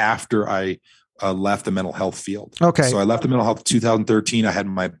it was after I left the mental health field. Okay. So I left the mental health in 2013. I had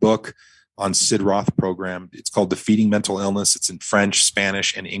my book on Sid Roth program. It's called Defeating Mental Illness. It's in French,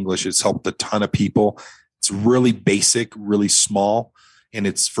 Spanish, and English. It's helped a ton of people. It's really basic, really small, and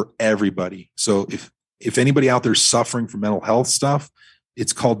it's for everybody. So if anybody out there is suffering from mental health stuff,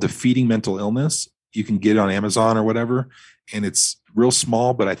 it's called Defeating Mental Illness. You can get it on Amazon or whatever. And it's real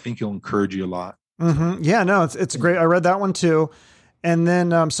small, but I think it'll encourage you a lot. Mm-hmm. Yeah, no, it's great. I read that one too. And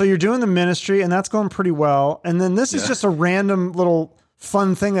then, so you're doing the ministry, and that's going pretty well. And then this is just a random little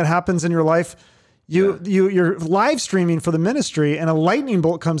fun thing that happens in your life. You're live streaming for the ministry, and a lightning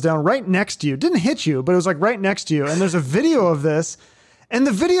bolt comes down right next to you. It didn't hit you, but it was like right next to you. And there's a video of this. And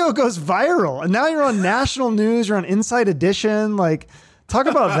the video goes viral, and now you're on national news. You're on Inside Edition. Like, talk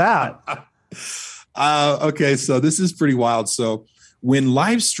about that. Okay. So this is pretty wild. So when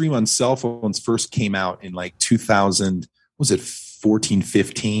live stream on cell phones first came out in like 2000, was it 14,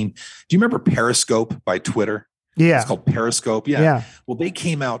 15? Do you remember Periscope by Twitter? Yeah. It's called Periscope. Yeah. Well, they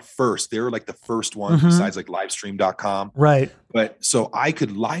came out first. They were like the first one besides like livestream.com. Right. But so I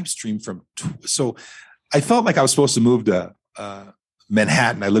could live stream so I felt like I was supposed to move to,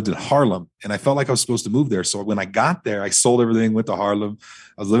 Manhattan. I lived in Harlem, and I felt like I was supposed to move there. So when I got there, I sold everything, went to Harlem.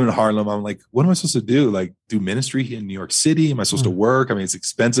 I was living in Harlem. I'm like, what am I supposed to do? Like, do ministry in New York City? Am I supposed to work? I mean, it's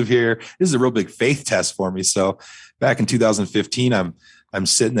expensive here. This is a real big faith test for me. So back in 2015, I'm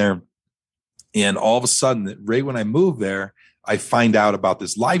sitting there, and all of a sudden, right when I moved there, I find out about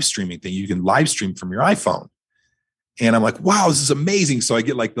this live streaming thing. You can live stream from your iPhone. And I'm like, wow, this is amazing. So I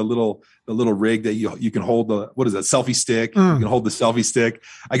get like the little rig that you can hold what is that, selfie stick? You can hold the selfie stick.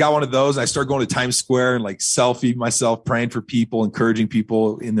 I got one of those. And I started going to Times Square and like selfie myself, praying for people, encouraging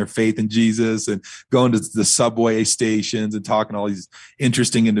people in their faith in Jesus, and going to the subway stations and talking to all these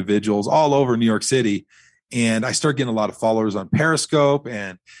interesting individuals all over New York City. And I started getting a lot of followers on Periscope.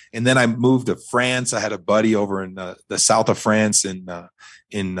 And then I moved to France. I had a buddy over in the south of France in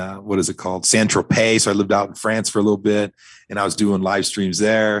what is it called? Saint-Tropez. So I lived out in France for a little bit, and I was doing live streams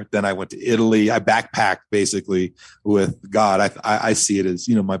there. Then I went to Italy. I backpacked basically with God. I see it as,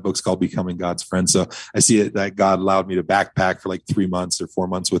 my book's called Becoming God's Friend. So I see it that God allowed me to backpack for like 3 months or 4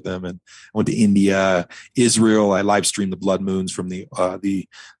 months with him. And I went to India, Israel. I live streamed the blood moons from the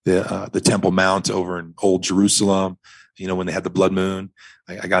Temple Mount over in Old Jerusalem. When they had the blood moon,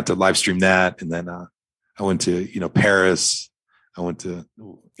 I got to live stream that. And then I went to, Paris. I went to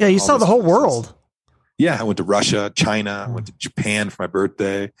you saw the whole world. Yeah, I went to Russia, China. I went to Japan for my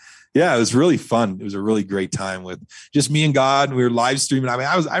birthday. Yeah, it was really fun. It was a really great time with just me and God, and we were live streaming. I mean,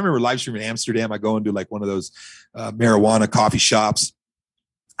 I remember live streaming in Amsterdam. I go into like one of those marijuana coffee shops.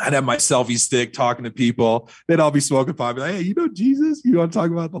 I'd have my selfie stick talking to people. They'd all be smoking pot. I'd be like, hey, Jesus? You want to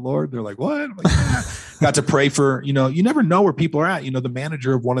talk about the Lord? They're like, what? I'm like, yeah. Got to pray for, you never know where people are at. The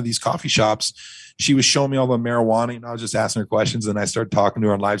manager of one of these coffee shops, she was showing me all the marijuana. I was just asking her questions, and I started talking to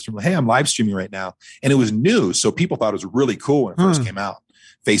her on live stream. Like, hey, I'm live streaming right now. And it was new. So people thought it was really cool when it first came out.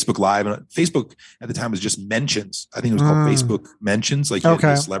 Facebook Live, and Facebook at the time was just mentions. I think it was called Facebook Mentions. Like you had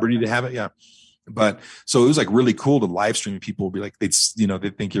a celebrity to have it. Yeah. But so it was like really cool to live stream. People would be like, they'd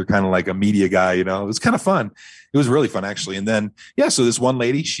think you're kind of like a media guy, it was kind of fun. It was really fun actually. And then, so this one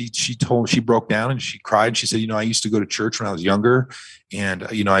lady, she broke down and she cried. She said, I used to go to church when I was younger, and,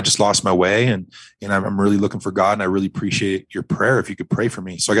 I just lost my way, and I'm really looking for God, and I really appreciate your prayer. If you could pray for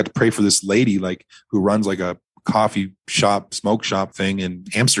me. So I got to pray for this lady, like who runs like a coffee shop, smoke shop thing in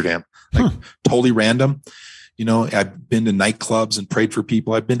Amsterdam, like totally random. I've been to nightclubs and prayed for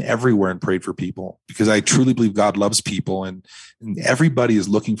people. I've been everywhere and prayed for people because I truly believe God loves people, and everybody is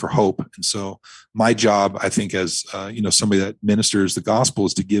looking for hope. And so my job, I think, as somebody that ministers the gospel,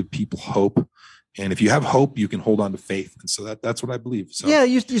 is to give people hope. And if you have hope, you can hold on to faith. And so that's what I believe. So yeah,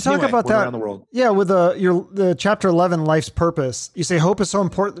 you talk about that around the world. Yeah, with the chapter 11, life's purpose. You say hope is so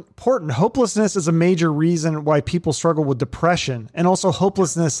important. Hopelessness is a major reason why people struggle with depression, and also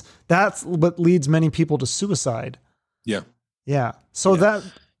hopelessness. That's what leads many people to suicide. Yeah, yeah. So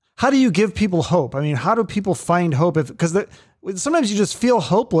how do you give people hope? I mean, how do people find hope? Because sometimes you just feel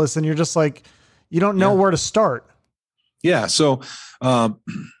hopeless, and you're just like, you don't know where to start. Yeah. So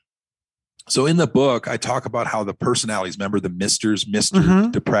in the book, I talk about how the personalities, remember the Mr.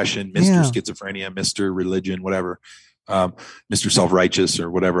 Depression, Mr. Schizophrenia, Mr. Religion, whatever, Mr. Self-Righteous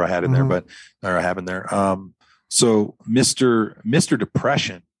or whatever I had in there, or I have in there. So Mr.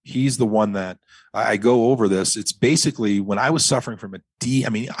 Depression, he's the one that I go over this. It's basically when I was suffering from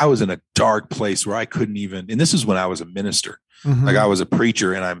I was in a dark place where I couldn't even, and this is when I was a minister, like I was a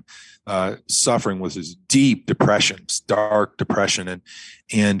preacher, and I'm suffering with this deep depression, dark depression.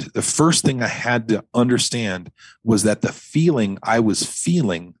 And the first thing I had to understand was that the feeling I was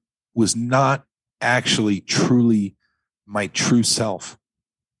feeling was not actually truly my true self.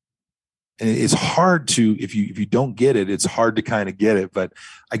 And it's hard to, if you don't get it, it's hard to kind of get it. But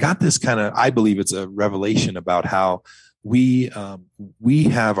I got this I believe it's a revelation about how we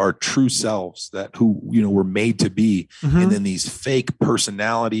have our true selves, that who we're made to be, and then these fake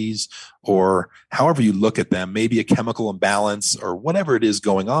personalities, or however you look at them, maybe a chemical imbalance or whatever it is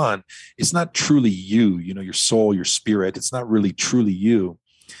going on. It's not truly you, your soul, your spirit. It's not really truly you.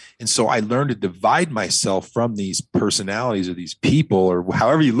 And so I learned to divide myself from these personalities or these people, or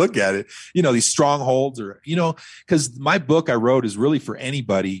however you look at it, these strongholds, or, because my book I wrote is really for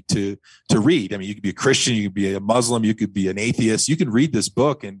anybody to read. I mean, you could be a Christian, you could be a Muslim, you could be an atheist. You can read this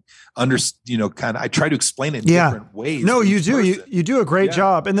book and I try to explain it in different ways. No, you do. You do a great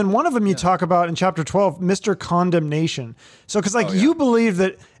job. And then one of them you talk about in chapter 12, Mr. Condemnation. So, because you believe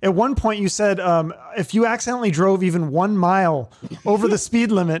that at one point you said, if you accidentally drove even 1 mile over the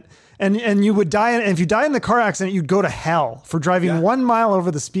speed limit, and you would die, and if you die in the car accident, you'd go to hell for driving 1 mile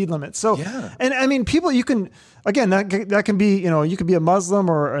over the speed limit. So, and I mean, people, you can, again, that can be, you could be a Muslim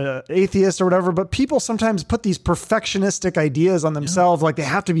or an atheist or whatever, but people sometimes put these perfectionistic ideas on themselves, like they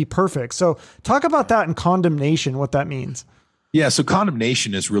have to be perfect. So talk about that and condemnation, what that means. Yeah. So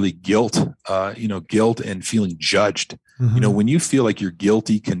condemnation is really guilt, guilt and feeling judged. When you feel like you're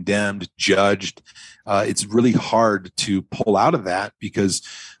guilty, condemned, judged, it's really hard to pull out of that because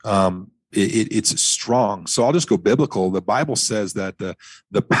it's strong. So I'll just go biblical. The Bible says that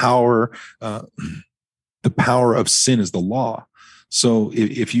the power of sin is the law. So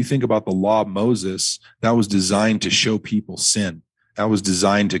if you think about the law of Moses, that was designed to show people sin. That was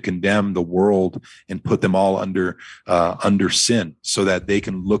designed to condemn the world and put them all under sin, so that they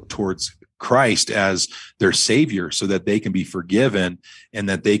can look towards Christ as their savior, so that they can be forgiven and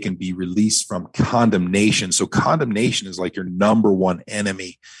that they can be released from condemnation. So condemnation is like your number one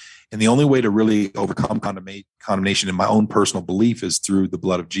enemy. And the only way to really overcome condemnation, in my own personal belief, is through the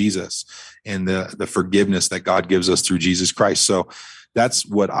blood of Jesus and the forgiveness that God gives us through Jesus Christ. So that's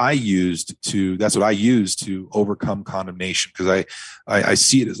what I use to overcome condemnation, because I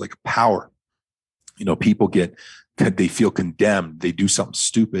see it as like a power. People they feel condemned, they do something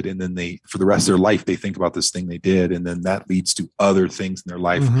stupid, and then for the rest of their life, they think about this thing they did, and then that leads to other things in their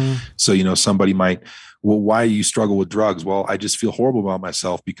life. So, somebody might, well, why do you struggle with drugs? Well, I just feel horrible about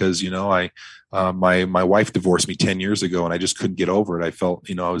myself because, my wife divorced me 10 years ago, and I just couldn't get over it. I felt,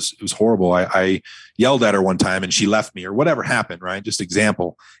 it was horrible. I yelled at her one time and she left me, or whatever happened, right? Just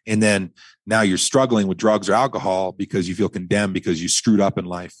example. And then now you're struggling with drugs or alcohol because you feel condemned because you screwed up in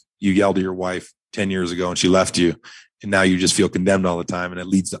life. You yelled at your wife 10 years ago and she left you. And now you just feel condemned all the time, and it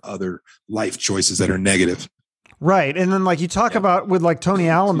leads to other life choices that are negative. Right. And then like you talk about with like Tony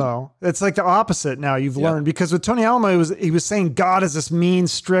Alamo, it's like the opposite now you've learned, because with Tony Alamo, he was saying God is this mean,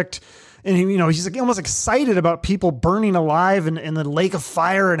 strict, and he's like almost excited about people burning alive in the lake of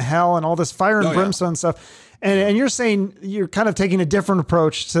fire and hell and all this fire and brimstone stuff. And you're saying you're kind of taking a different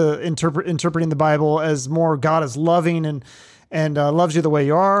approach to interpreting the Bible as more God is loving and loves you the way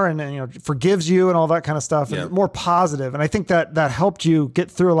you are, and forgives you and all that kind of stuff, and more positive. And I think that helped you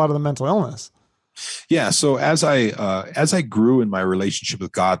get through a lot of the mental illness. Yeah. So as I grew in my relationship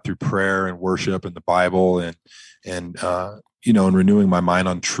with God through prayer and worship and the Bible and renewing my mind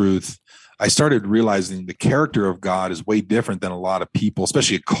on truth, I started realizing the character of God is way different than a lot of people,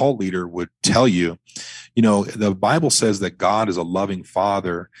 especially a cult leader, would tell you. You know, the Bible says that God is a loving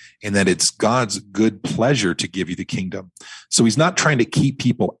father and that it's God's good pleasure to give you the kingdom. So he's not trying to keep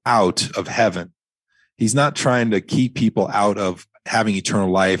people out of heaven. He's not trying to keep people out of having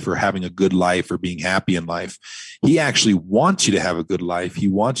eternal life or having a good life or being happy in life. He actually wants you to have a good life. He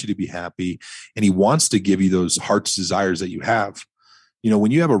wants you to be happy, and he wants to give you those heart's desires that you have. You know,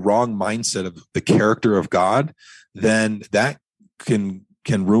 when you have a wrong mindset of the character of God, then that can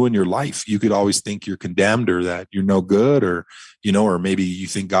ruin your life. You could always think you're condemned or that you're no good, or, you know, or maybe you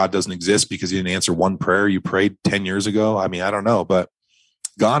think God doesn't exist because he didn't answer one prayer you prayed 10 years ago. I mean, I don't know, but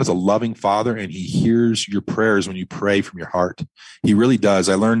God is a loving father, and he hears your prayers when you pray from your heart. He really does.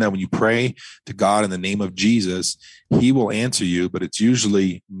 I learned that when you pray to God in the name of Jesus, he will answer you, but it's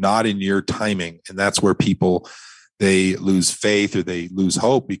usually not in your timing. And that's where people, they lose faith or they lose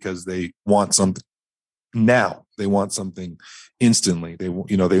hope because they want something now. They want something instantly. They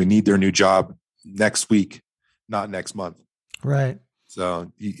need their new job next week, not next month. Right.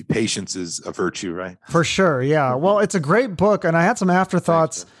 So patience is a virtue, right? For sure. Yeah. Well, it's a great book, and I had some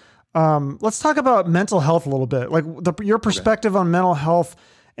afterthoughts. Let's talk about mental health a little bit, like your perspective on mental health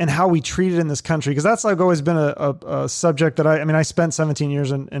and how we treat it in this country. Cause that's like always been a subject that I spent 17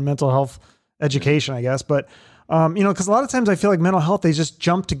 years in mental health education, I guess. But, cause a lot of times I feel like mental health, they just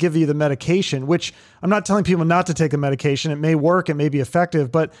jump to give you the medication, which I'm not telling people not to take a medication. It may work, it may be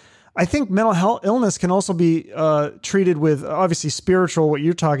effective, but I think mental health illness can also be treated with obviously spiritual, what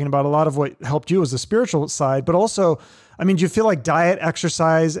you're talking about. A lot of what helped you was the spiritual side, but also, I mean, do you feel like diet,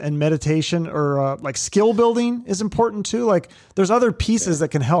 exercise, and meditation or like skill building is important too? Like there's other pieces that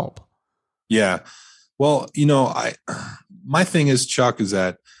can help. Yeah. Well, my thing is, Chuck, is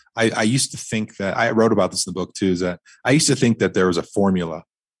that I used to think that, I wrote about this in the book too, is that I used to think that there was a formula,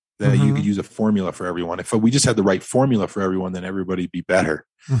 that you could use a formula for everyone. If we just had the right formula for everyone, then everybody'd be better.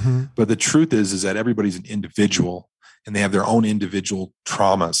 Mm-hmm. But the truth is that everybody's an individual, and they have their own individual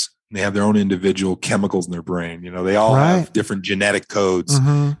traumas, and they have their own individual chemicals in their brain. You know, they all have different genetic codes,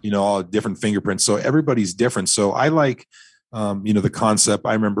 all different fingerprints. So everybody's different. So I like, the concept.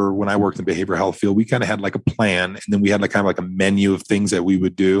 I remember when I worked in the behavioral health field, we kind of had like a plan, and then we had like a menu of things that we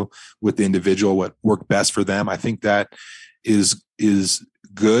would do with the individual, what worked best for them. I think that is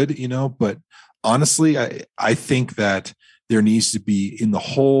good, but honestly, I think that there needs to be, in the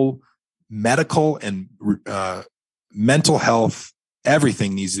whole medical and mental health,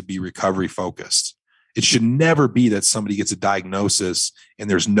 everything needs to be recovery focused. It should never be that somebody gets a diagnosis and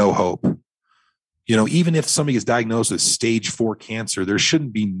there's no hope. Even if somebody gets diagnosed with stage 4 cancer, there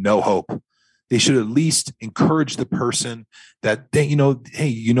shouldn't be no hope. They should at least encourage the person that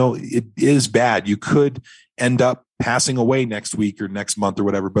it is bad. You could end up passing away next week or next month or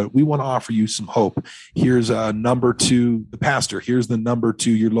whatever, but we want to offer you some hope. Here's a number to the pastor. Here's the number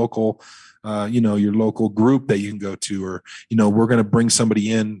to your local, your local group that you can go to, or, we're going to bring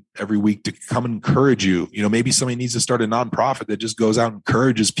somebody in every week to come and encourage you. Maybe somebody needs to start a nonprofit that just goes out and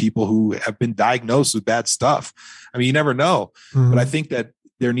encourages people who have been diagnosed with bad stuff. I mean, you never know, but I think that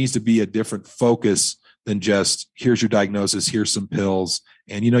there needs to be a different focus than just, here's your diagnosis, here's some pills.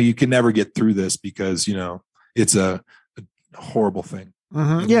 And, you can never get through this because, it's a horrible thing.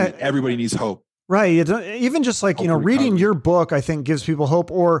 Mm-hmm. Yeah. Everybody needs hope. Right. Even just like, reading your book, I think gives people hope.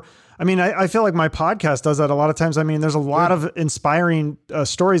 Or, I feel like my podcast does that a lot of times. There's a lot of inspiring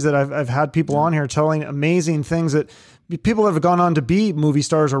stories that I've had people on here telling amazing things that people that have gone on to be movie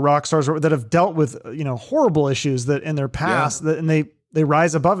stars or rock stars or that have dealt with, horrible issues that in their past and they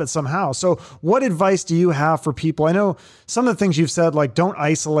rise above it somehow. So what advice do you have for people? I know some of the things you've said, like don't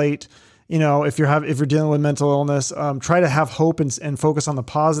isolate, if you're dealing with mental illness, try to have hope and focus on the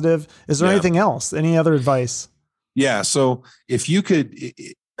positive. Is there anything else? Any other advice? Yeah. So if you could,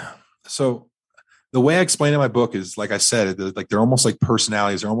 so the way I explain in my book is, like I said, like they're almost like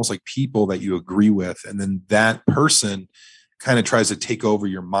personalities. They're almost like people that you agree with. And then that person kind of tries to take over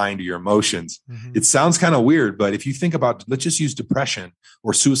your mind or your emotions. Mm-hmm. It sounds kind of weird, but if you think about, let's just use depression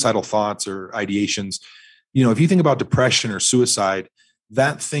or suicidal thoughts or ideations. If you think about depression or suicide,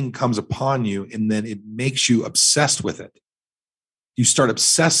 that thing comes upon you and then it makes you obsessed with it. You start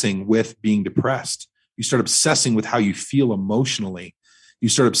obsessing with being depressed. You start obsessing with how you feel emotionally. You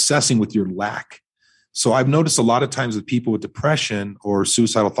start obsessing with your lack. So I've noticed a lot of times with people with depression or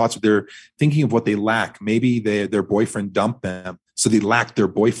suicidal thoughts, they're thinking of what they lack. Maybe their boyfriend dumped them, so they lacked their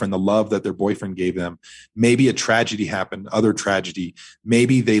boyfriend, the love that their boyfriend gave them. Maybe a tragedy happened, other tragedy.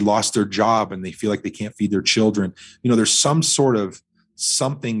 Maybe they lost their job and they feel like they can't feed their children. There's some sort of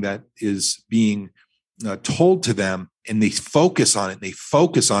something that is being told to them, and they focus on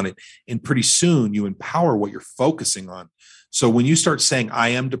it. And pretty soon you empower what you're focusing on. So when you start saying, I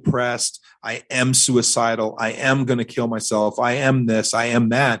am depressed, I am suicidal, I am going to kill myself, I am this, I am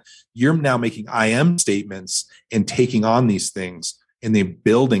that, you're now making I am statements and taking on these things, and they're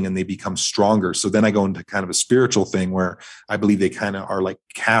building and they become stronger. So then I go into kind of a spiritual thing where I believe they kind of are like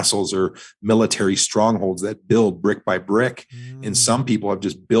castles or military strongholds that build brick by brick. And some people have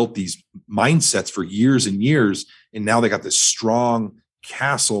just built these mindsets for years and years. And now they got this strong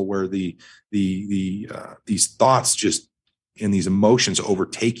castle where these thoughts just, and these emotions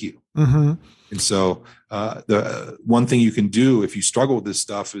overtake you. Mm-hmm. And so the one thing you can do if you struggle with this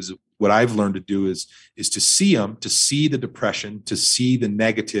stuff is what I've learned to do is to see them, to see the depression, to see the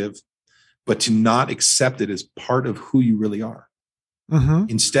negative, but to not accept it as part of who you really are. Mm-hmm.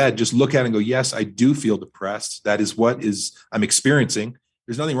 Instead, just look at it and go, yes, I do feel depressed. That is what I'm experiencing.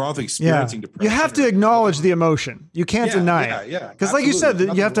 There's nothing wrong with experiencing depression. You have to acknowledge the emotion. You can't deny it. Yeah. Because like you said,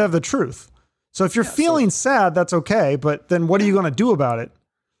 you have to have the truth. So if you're feeling sad, that's okay. But then what are you going to do about it?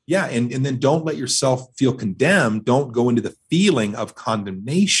 Yeah. And then don't let yourself feel condemned. Don't go into the feeling of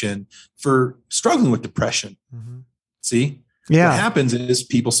condemnation for struggling with depression. Mm-hmm. See? Yeah. What happens is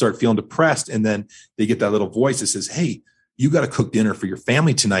people start feeling depressed, and then they get that little voice that says, hey, you got to cook dinner for your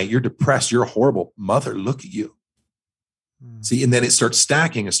family tonight. You're depressed. You're a horrible mother. Look at you. Mm-hmm. See? And then it starts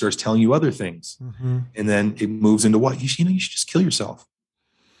stacking. It starts telling you other things. Mm-hmm. And then it moves into what? You should just kill yourself.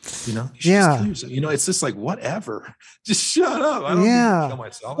 You should just kill yourself. It's just like, whatever, just shut up. I don't need to kill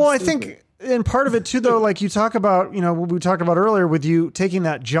myself. Well, I think, and part of it too, though, like you talk about, what we talked about earlier with you taking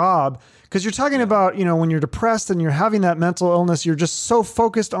that job, because you're talking about, when you're depressed and you're having that mental illness, you're just so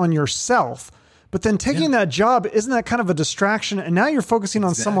focused on yourself, but then taking that job, isn't that kind of a distraction? And now you're focusing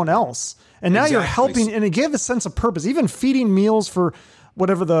on someone else, and now you're helping, and it gave a sense of purpose, even feeding meals for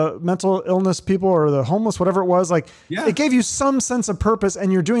whatever the mental illness people or the homeless, whatever it was, it gave you some sense of purpose,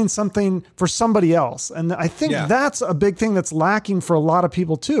 and you're doing something for somebody else. And I think that's a big thing that's lacking for a lot of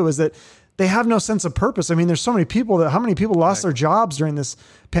people too, is that they have no sense of purpose. I mean, there's so many people how many people lost their jobs during this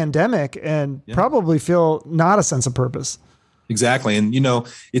pandemic and probably feel not a sense of purpose. Exactly. And,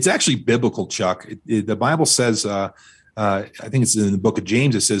 it's actually biblical, Chuck. The Bible says, I think it's in the book of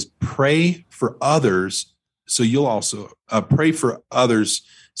James, it says, pray for others, so you'll also pray for others,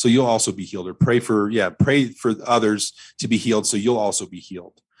 so you'll also be healed. Or pray for others to be healed, so you'll also be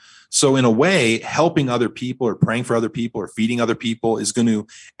healed. So in a way, helping other people or praying for other people or feeding other people is going to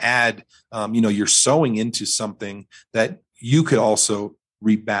add, you're sowing into something that you could also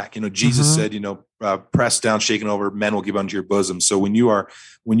reap back. Jesus said, pressed down, shaken over, men will give unto your bosom. So when you are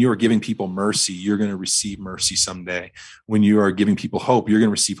giving people mercy, you're going to receive mercy someday. When you are giving people hope, you're going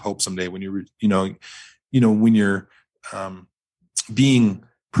to receive hope someday. When you're, when you're being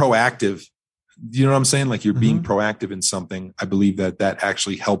proactive, you know what I'm saying? Like you're being proactive in something. I believe that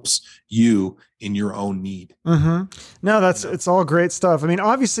actually helps you in your own need. Mm-hmm. No, it's all great stuff. I mean,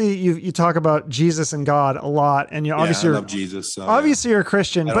 obviously you talk about Jesus and God a lot, and obviously I love Jesus. So, obviously you're a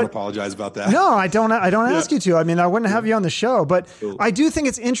Christian. I don't apologize about that. No, I don't ask you to. I mean, I wouldn't have you on the show, but I do think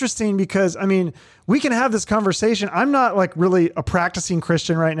it's interesting because, I mean, we can have this conversation. I'm not like really a practicing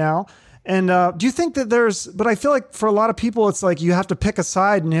Christian right now. And do you think that but I feel like for a lot of people, it's like you have to pick a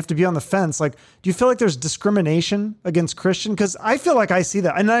side and you have to be on the fence. Like, do you feel like there's discrimination against Christian? Because I feel like I see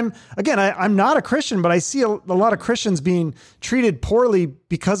that. And I'm not a Christian, but I see a lot of Christians being treated poorly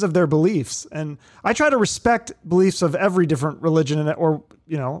because of their beliefs. And I try to respect beliefs of every different religion or,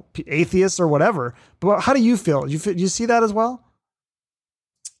 atheists or whatever. But how do you feel? Do you see that as well?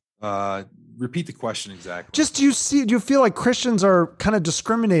 Repeat the question exactly. Just do you feel like Christians are kind of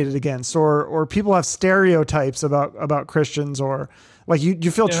discriminated against, or people have stereotypes about Christians, or like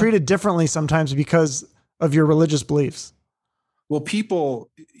you feel treated differently sometimes because of your religious beliefs? Well,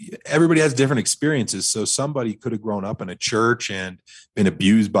 everybody has different experiences. So somebody could have grown up in a church and been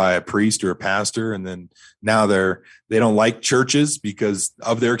abused by a priest or a pastor, and then now they don't like churches because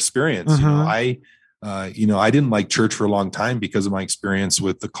of their experience. I didn't like church for a long time because of my experience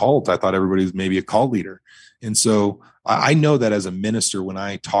with the cult. I thought everybody was maybe a cult leader. And so I know that as a minister, when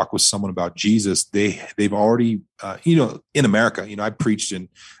I talk with someone about Jesus, they've already, in America, I preached in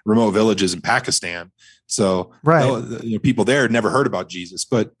remote villages in Pakistan. So people there had never heard about Jesus,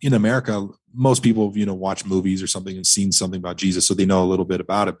 but in America, most people, watch movies or something and seen something about Jesus. So they know a little bit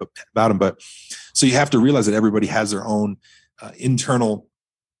about him. But so you have to realize that everybody has their own internal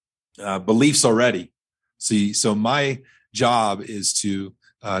beliefs already. See, so my job is to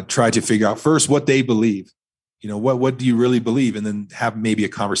try to figure out first what they believe. What do you really believe? And then have maybe a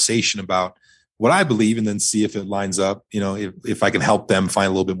conversation about what I believe, and then see if it lines up, if I can help them find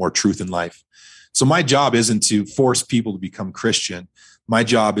a little bit more truth in life. So my job isn't to force people to become Christian. My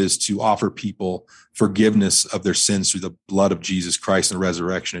job is to offer people forgiveness of their sins through the blood of Jesus Christ and the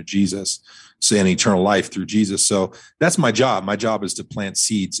resurrection of Jesus, so and eternal life through Jesus. So that's my job. My job is to plant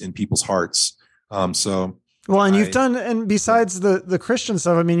seeds in people's hearts. Well, and you've done, and besides the Christian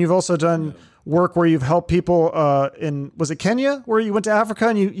stuff, I mean, you've also done work where you've helped people was it Kenya, where you went to Africa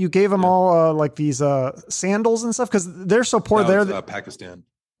and you gave them all like these sandals and stuff, because they're so poor there. Pakistan.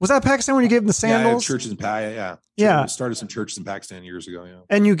 Was that Pakistan when you gave them the sandals? Yeah, churches in Yeah. We started some churches in Pakistan years ago. Yeah.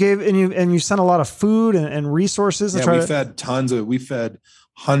 And you gave and you sent a lot of food and resources. We fed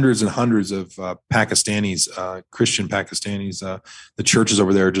hundreds and hundreds of Pakistanis, Christian Pakistanis. The churches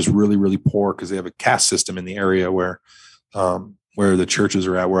over there are just really, really poor because they have a caste system in the area where the churches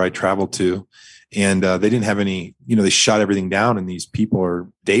are at, where I traveled to. And they didn't have any, they shut everything down, and these people are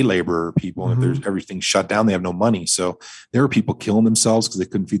day laborer people. And if there's everything shut down, they have no money. So there were people killing themselves because they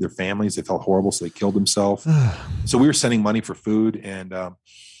couldn't feed their families. They felt horrible, so they killed themselves. So we were sending money for food, and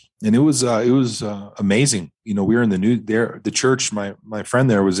it was amazing. We were in the news there. The church, my friend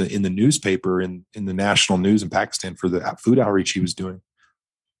there was in the newspaper in the national news in Pakistan for the food outreach he was doing.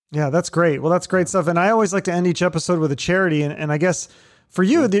 Yeah, that's great. Well, that's great stuff. And I always like to end each episode with a charity. And I guess for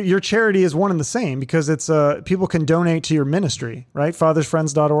you, your charity is one and the same, because it's people can donate to your ministry, right?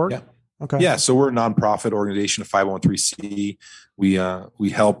 fathersfriends.org. Yeah. Okay. Yeah. So we're a nonprofit organization, a 501(c)(3). We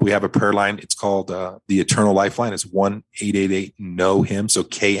help. We have a prayer line. It's called the Eternal Lifeline. It's 1-888-KNOW-HIM. So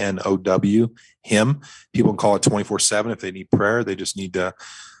KNOW him. People can call it 24/7 if they need prayer. They just need to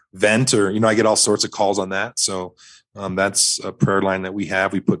vent, or I get all sorts of calls on that. So that's a prayer line that we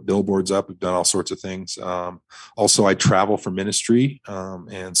have. We put billboards up. We've done all sorts of things. Also, I travel for ministry.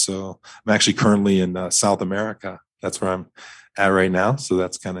 And so I'm actually currently in South America. That's where I'm at right now. So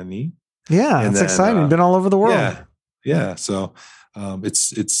that's kind of neat. Yeah. It's exciting. Been all over the world. Yeah. So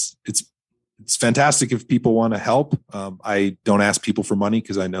it's fantastic if people want to help. I don't ask people for money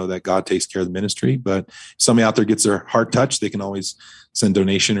because I know that God takes care of the ministry, but if somebody out there gets their heart touched, they can always send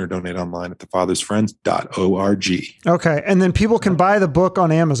donation or donate online at thefathersfriends.org. Okay. And then people can buy the book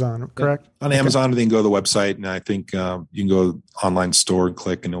on Amazon, correct? Yeah. On Amazon, they can go to the website, and I think you can go to online store and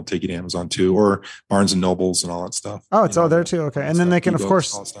click, and it'll take you to Amazon too, or Barnes and Nobles and all that stuff. Oh, it's all there too. Okay. And then they can, of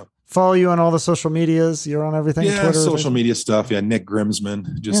course, follow you on all the social medias. You're on everything. Yeah, Twitter, social media stuff. Yeah, Nick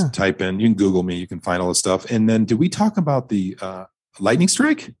Grimsman. Just type in. You can Google me. You can find all this stuff. And then, did we talk about the lightning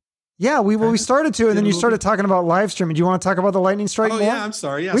strike? Yeah, we started to, and then you started talking about live streaming. Do you want to talk about the lightning strike? Oh more? Yeah, I'm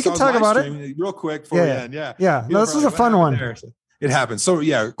sorry. Yeah, we can talk about it real quick before we end. Yeah. No, this was a fun one. It happened. So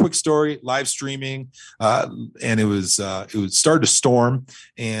yeah, quick story. Live streaming, and it was started to storm,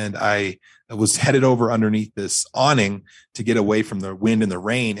 and I was headed over underneath this awning to get away from the wind and the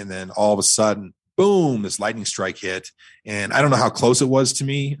rain, and then all of a sudden, boom, this lightning strike hit. And I don't know how close it was to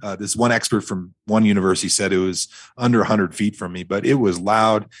me. This one expert from one university said it was under 100 feet from me, but it was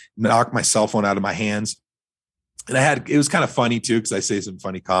loud, knocked my cell phone out of my hands. And it was kind of funny too, because I say some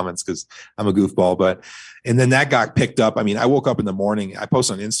funny comments because I'm a goofball, and then that got picked up. I mean, I woke up in the morning, I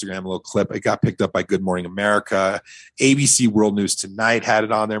posted on Instagram a little clip. It got picked up by Good Morning America. ABC World News Tonight had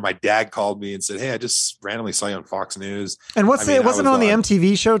it on there. My dad called me and said, "Hey, I just randomly saw you on Fox News." And wasn't it on the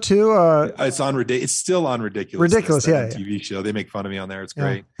MTV show too? It's still on Ridiculous. TV show. They make fun of me on there. It's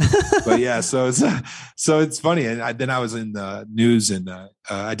great. But yeah, so it's funny. And then I was in the news, and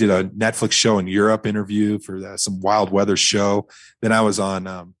I did a Netflix show in Europe interview for some wild weather show. Then I was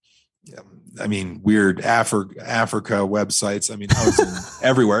on, weird Africa websites. I mean, I was in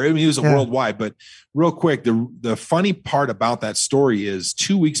everywhere. I mean, it was worldwide. But real quick, the funny part about that story is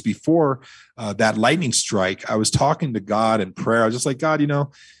 2 weeks before that lightning strike, I was talking to God in prayer. I was just like, God, I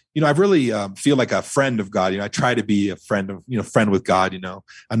really feel like a friend of God. I try to be a friend with God.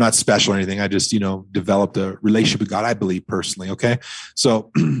 I'm not special or anything. I just, developed a relationship with God, I believe personally. Okay.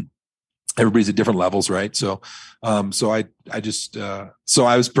 So everybody's at different levels. Right. So I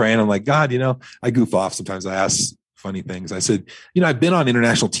was praying. I'm like, God, I goof off. Sometimes I ask funny things. I said, I've been on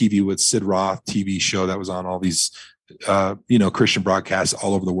international TV with Sid Roth TV show that was on all these, Christian broadcasts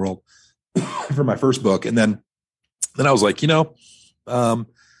all over the world for my first book. And then I was like,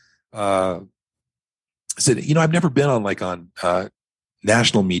 I said, I've never been on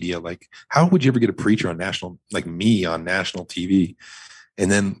national media. Like, how would you ever get a preacher on national, like me on national TV? And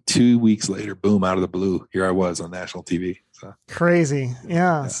then 2 weeks later, boom, out of the blue, here I was on national TV. So. Crazy.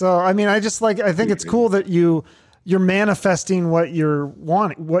 Yeah. So, I mean, I think it's cool that you're manifesting what you're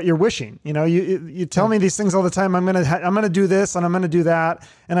wanting, what you're wishing. You tell me these things all the time. I'm going to do this and I'm going to do that.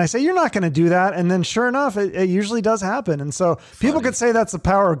 And I say, you're not going to do that. And then sure enough, it usually does happen. And so people could say that's the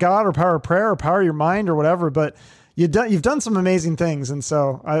power of God or power of prayer or power of your mind or whatever, but you've done some amazing things. And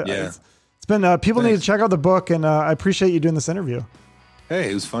so It's been, people need to check out the book, and I appreciate you doing this interview.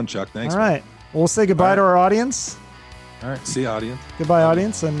 Hey, it was fun, Chuck. Thanks. All right. We'll say goodbye to our audience. All right. See you, audience. Goodbye,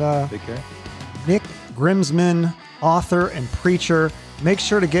 audience. And take care. Nick Grimsman, author and preacher. Make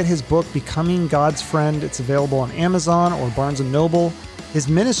sure to get his book, Becoming God's Friend. It's available on Amazon or Barnes & Noble. His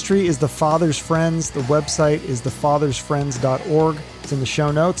ministry is The Father's Friends. The website is thefathersfriends.org. It's in the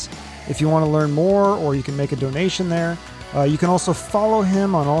show notes. If you want to learn more, or you can make a donation there. You can also follow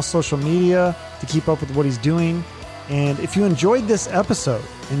him on all social media to keep up with what he's doing. And if you enjoyed this episode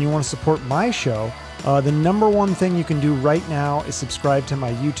and you want to support my show, the number one thing you can do right now is subscribe to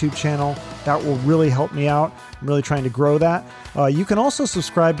my YouTube channel. That will really help me out. I'm really trying to grow that. You can also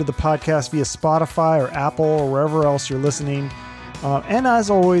subscribe to the podcast via Spotify or Apple or wherever else you're listening. And as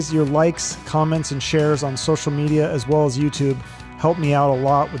always, your likes, comments, and shares on social media as well as YouTube help me out a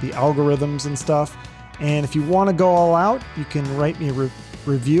lot with the algorithms and stuff. And if you want to go all out, you can write me a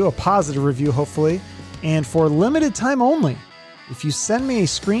review, a positive review, hopefully. And for limited time only, if you send me a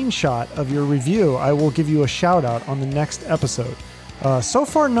screenshot of your review, I will give you a shout out on the next episode. So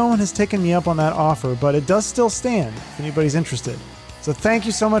far, no one has taken me up on that offer, but it does still stand if anybody's interested. So thank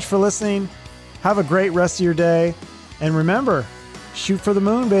you so much for listening. Have a great rest of your day. And remember, shoot for the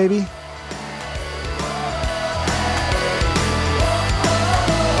moon, baby.